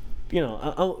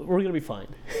gonna be fine.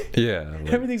 Yeah,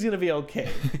 everything's gonna be okay.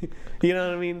 You know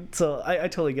what I mean? So I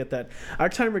totally get that. Our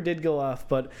timer did go off,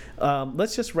 but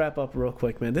let's just wrap up real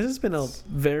quick, man. This has been a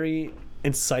very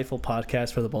insightful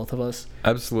podcast for the both of us.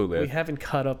 Absolutely. We haven't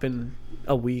caught up in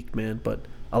a week, man, but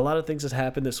a lot of things has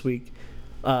happened this week.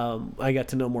 I got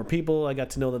to know more people. I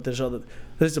got to know that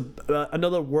there's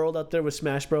another world out there with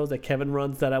Smash Bros that Kevin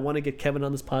runs, that I want to get Kevin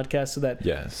on this podcast so that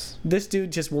this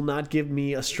dude just will not give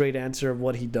me a straight answer of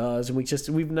what he does, and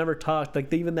we've never talked.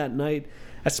 Like even that night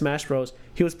at Smash Bros,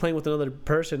 he was playing with another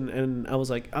person, and I was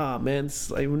like, man,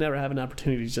 I would never have an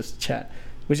opportunity to just chat,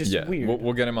 which is weird.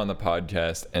 We'll get him on the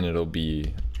podcast, and it'll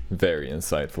be very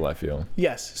insightful, I feel.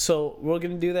 Yes, so we're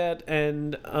gonna do that,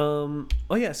 and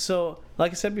so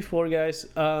like I said before, guys,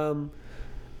 we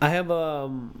have our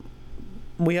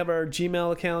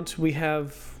Gmail account. We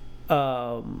have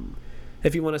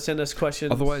if you want to send us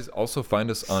questions. Otherwise, also find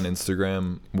us on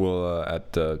Instagram. We'll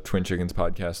at Twin Chickens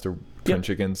Podcast or Twin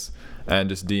Chickens, and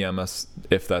just DM us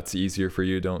if that's easier for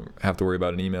you. Don't have to worry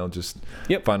about an email. Just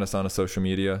find us on a social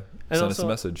media. And send us a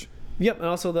message. Yep, and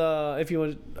also if you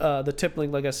want the tip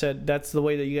link, like I said, that's the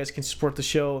way that you guys can support the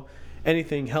show.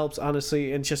 Anything helps,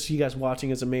 honestly, and just you guys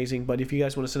watching is amazing. But if you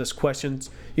guys want to send us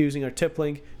questions using our tip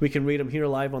link, we can read them here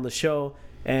live on the show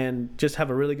and just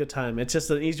have a really good time. It's just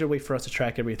an easier way for us to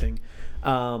track everything.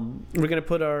 We're gonna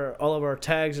put all of our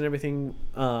tags and everything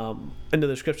in the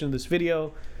description of this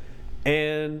video,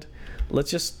 and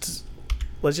let's just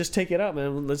take it out,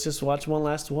 man. Let's just watch one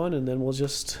last one, and then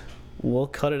we'll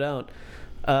cut it out.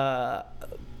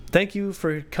 Thank you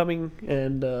for coming,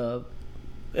 and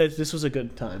this was a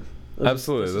good time.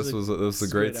 Absolutely, this was a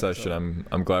great session.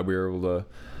 I'm glad we were able to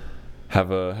have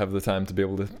the time to be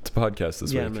able to podcast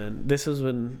this week. Yeah, man, this has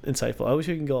been insightful. I wish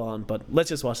we could go on, but let's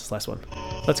just watch this last one.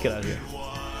 Let's get out of here.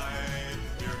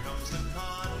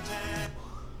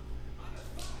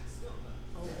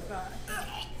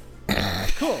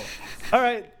 Cool. All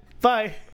right. Bye.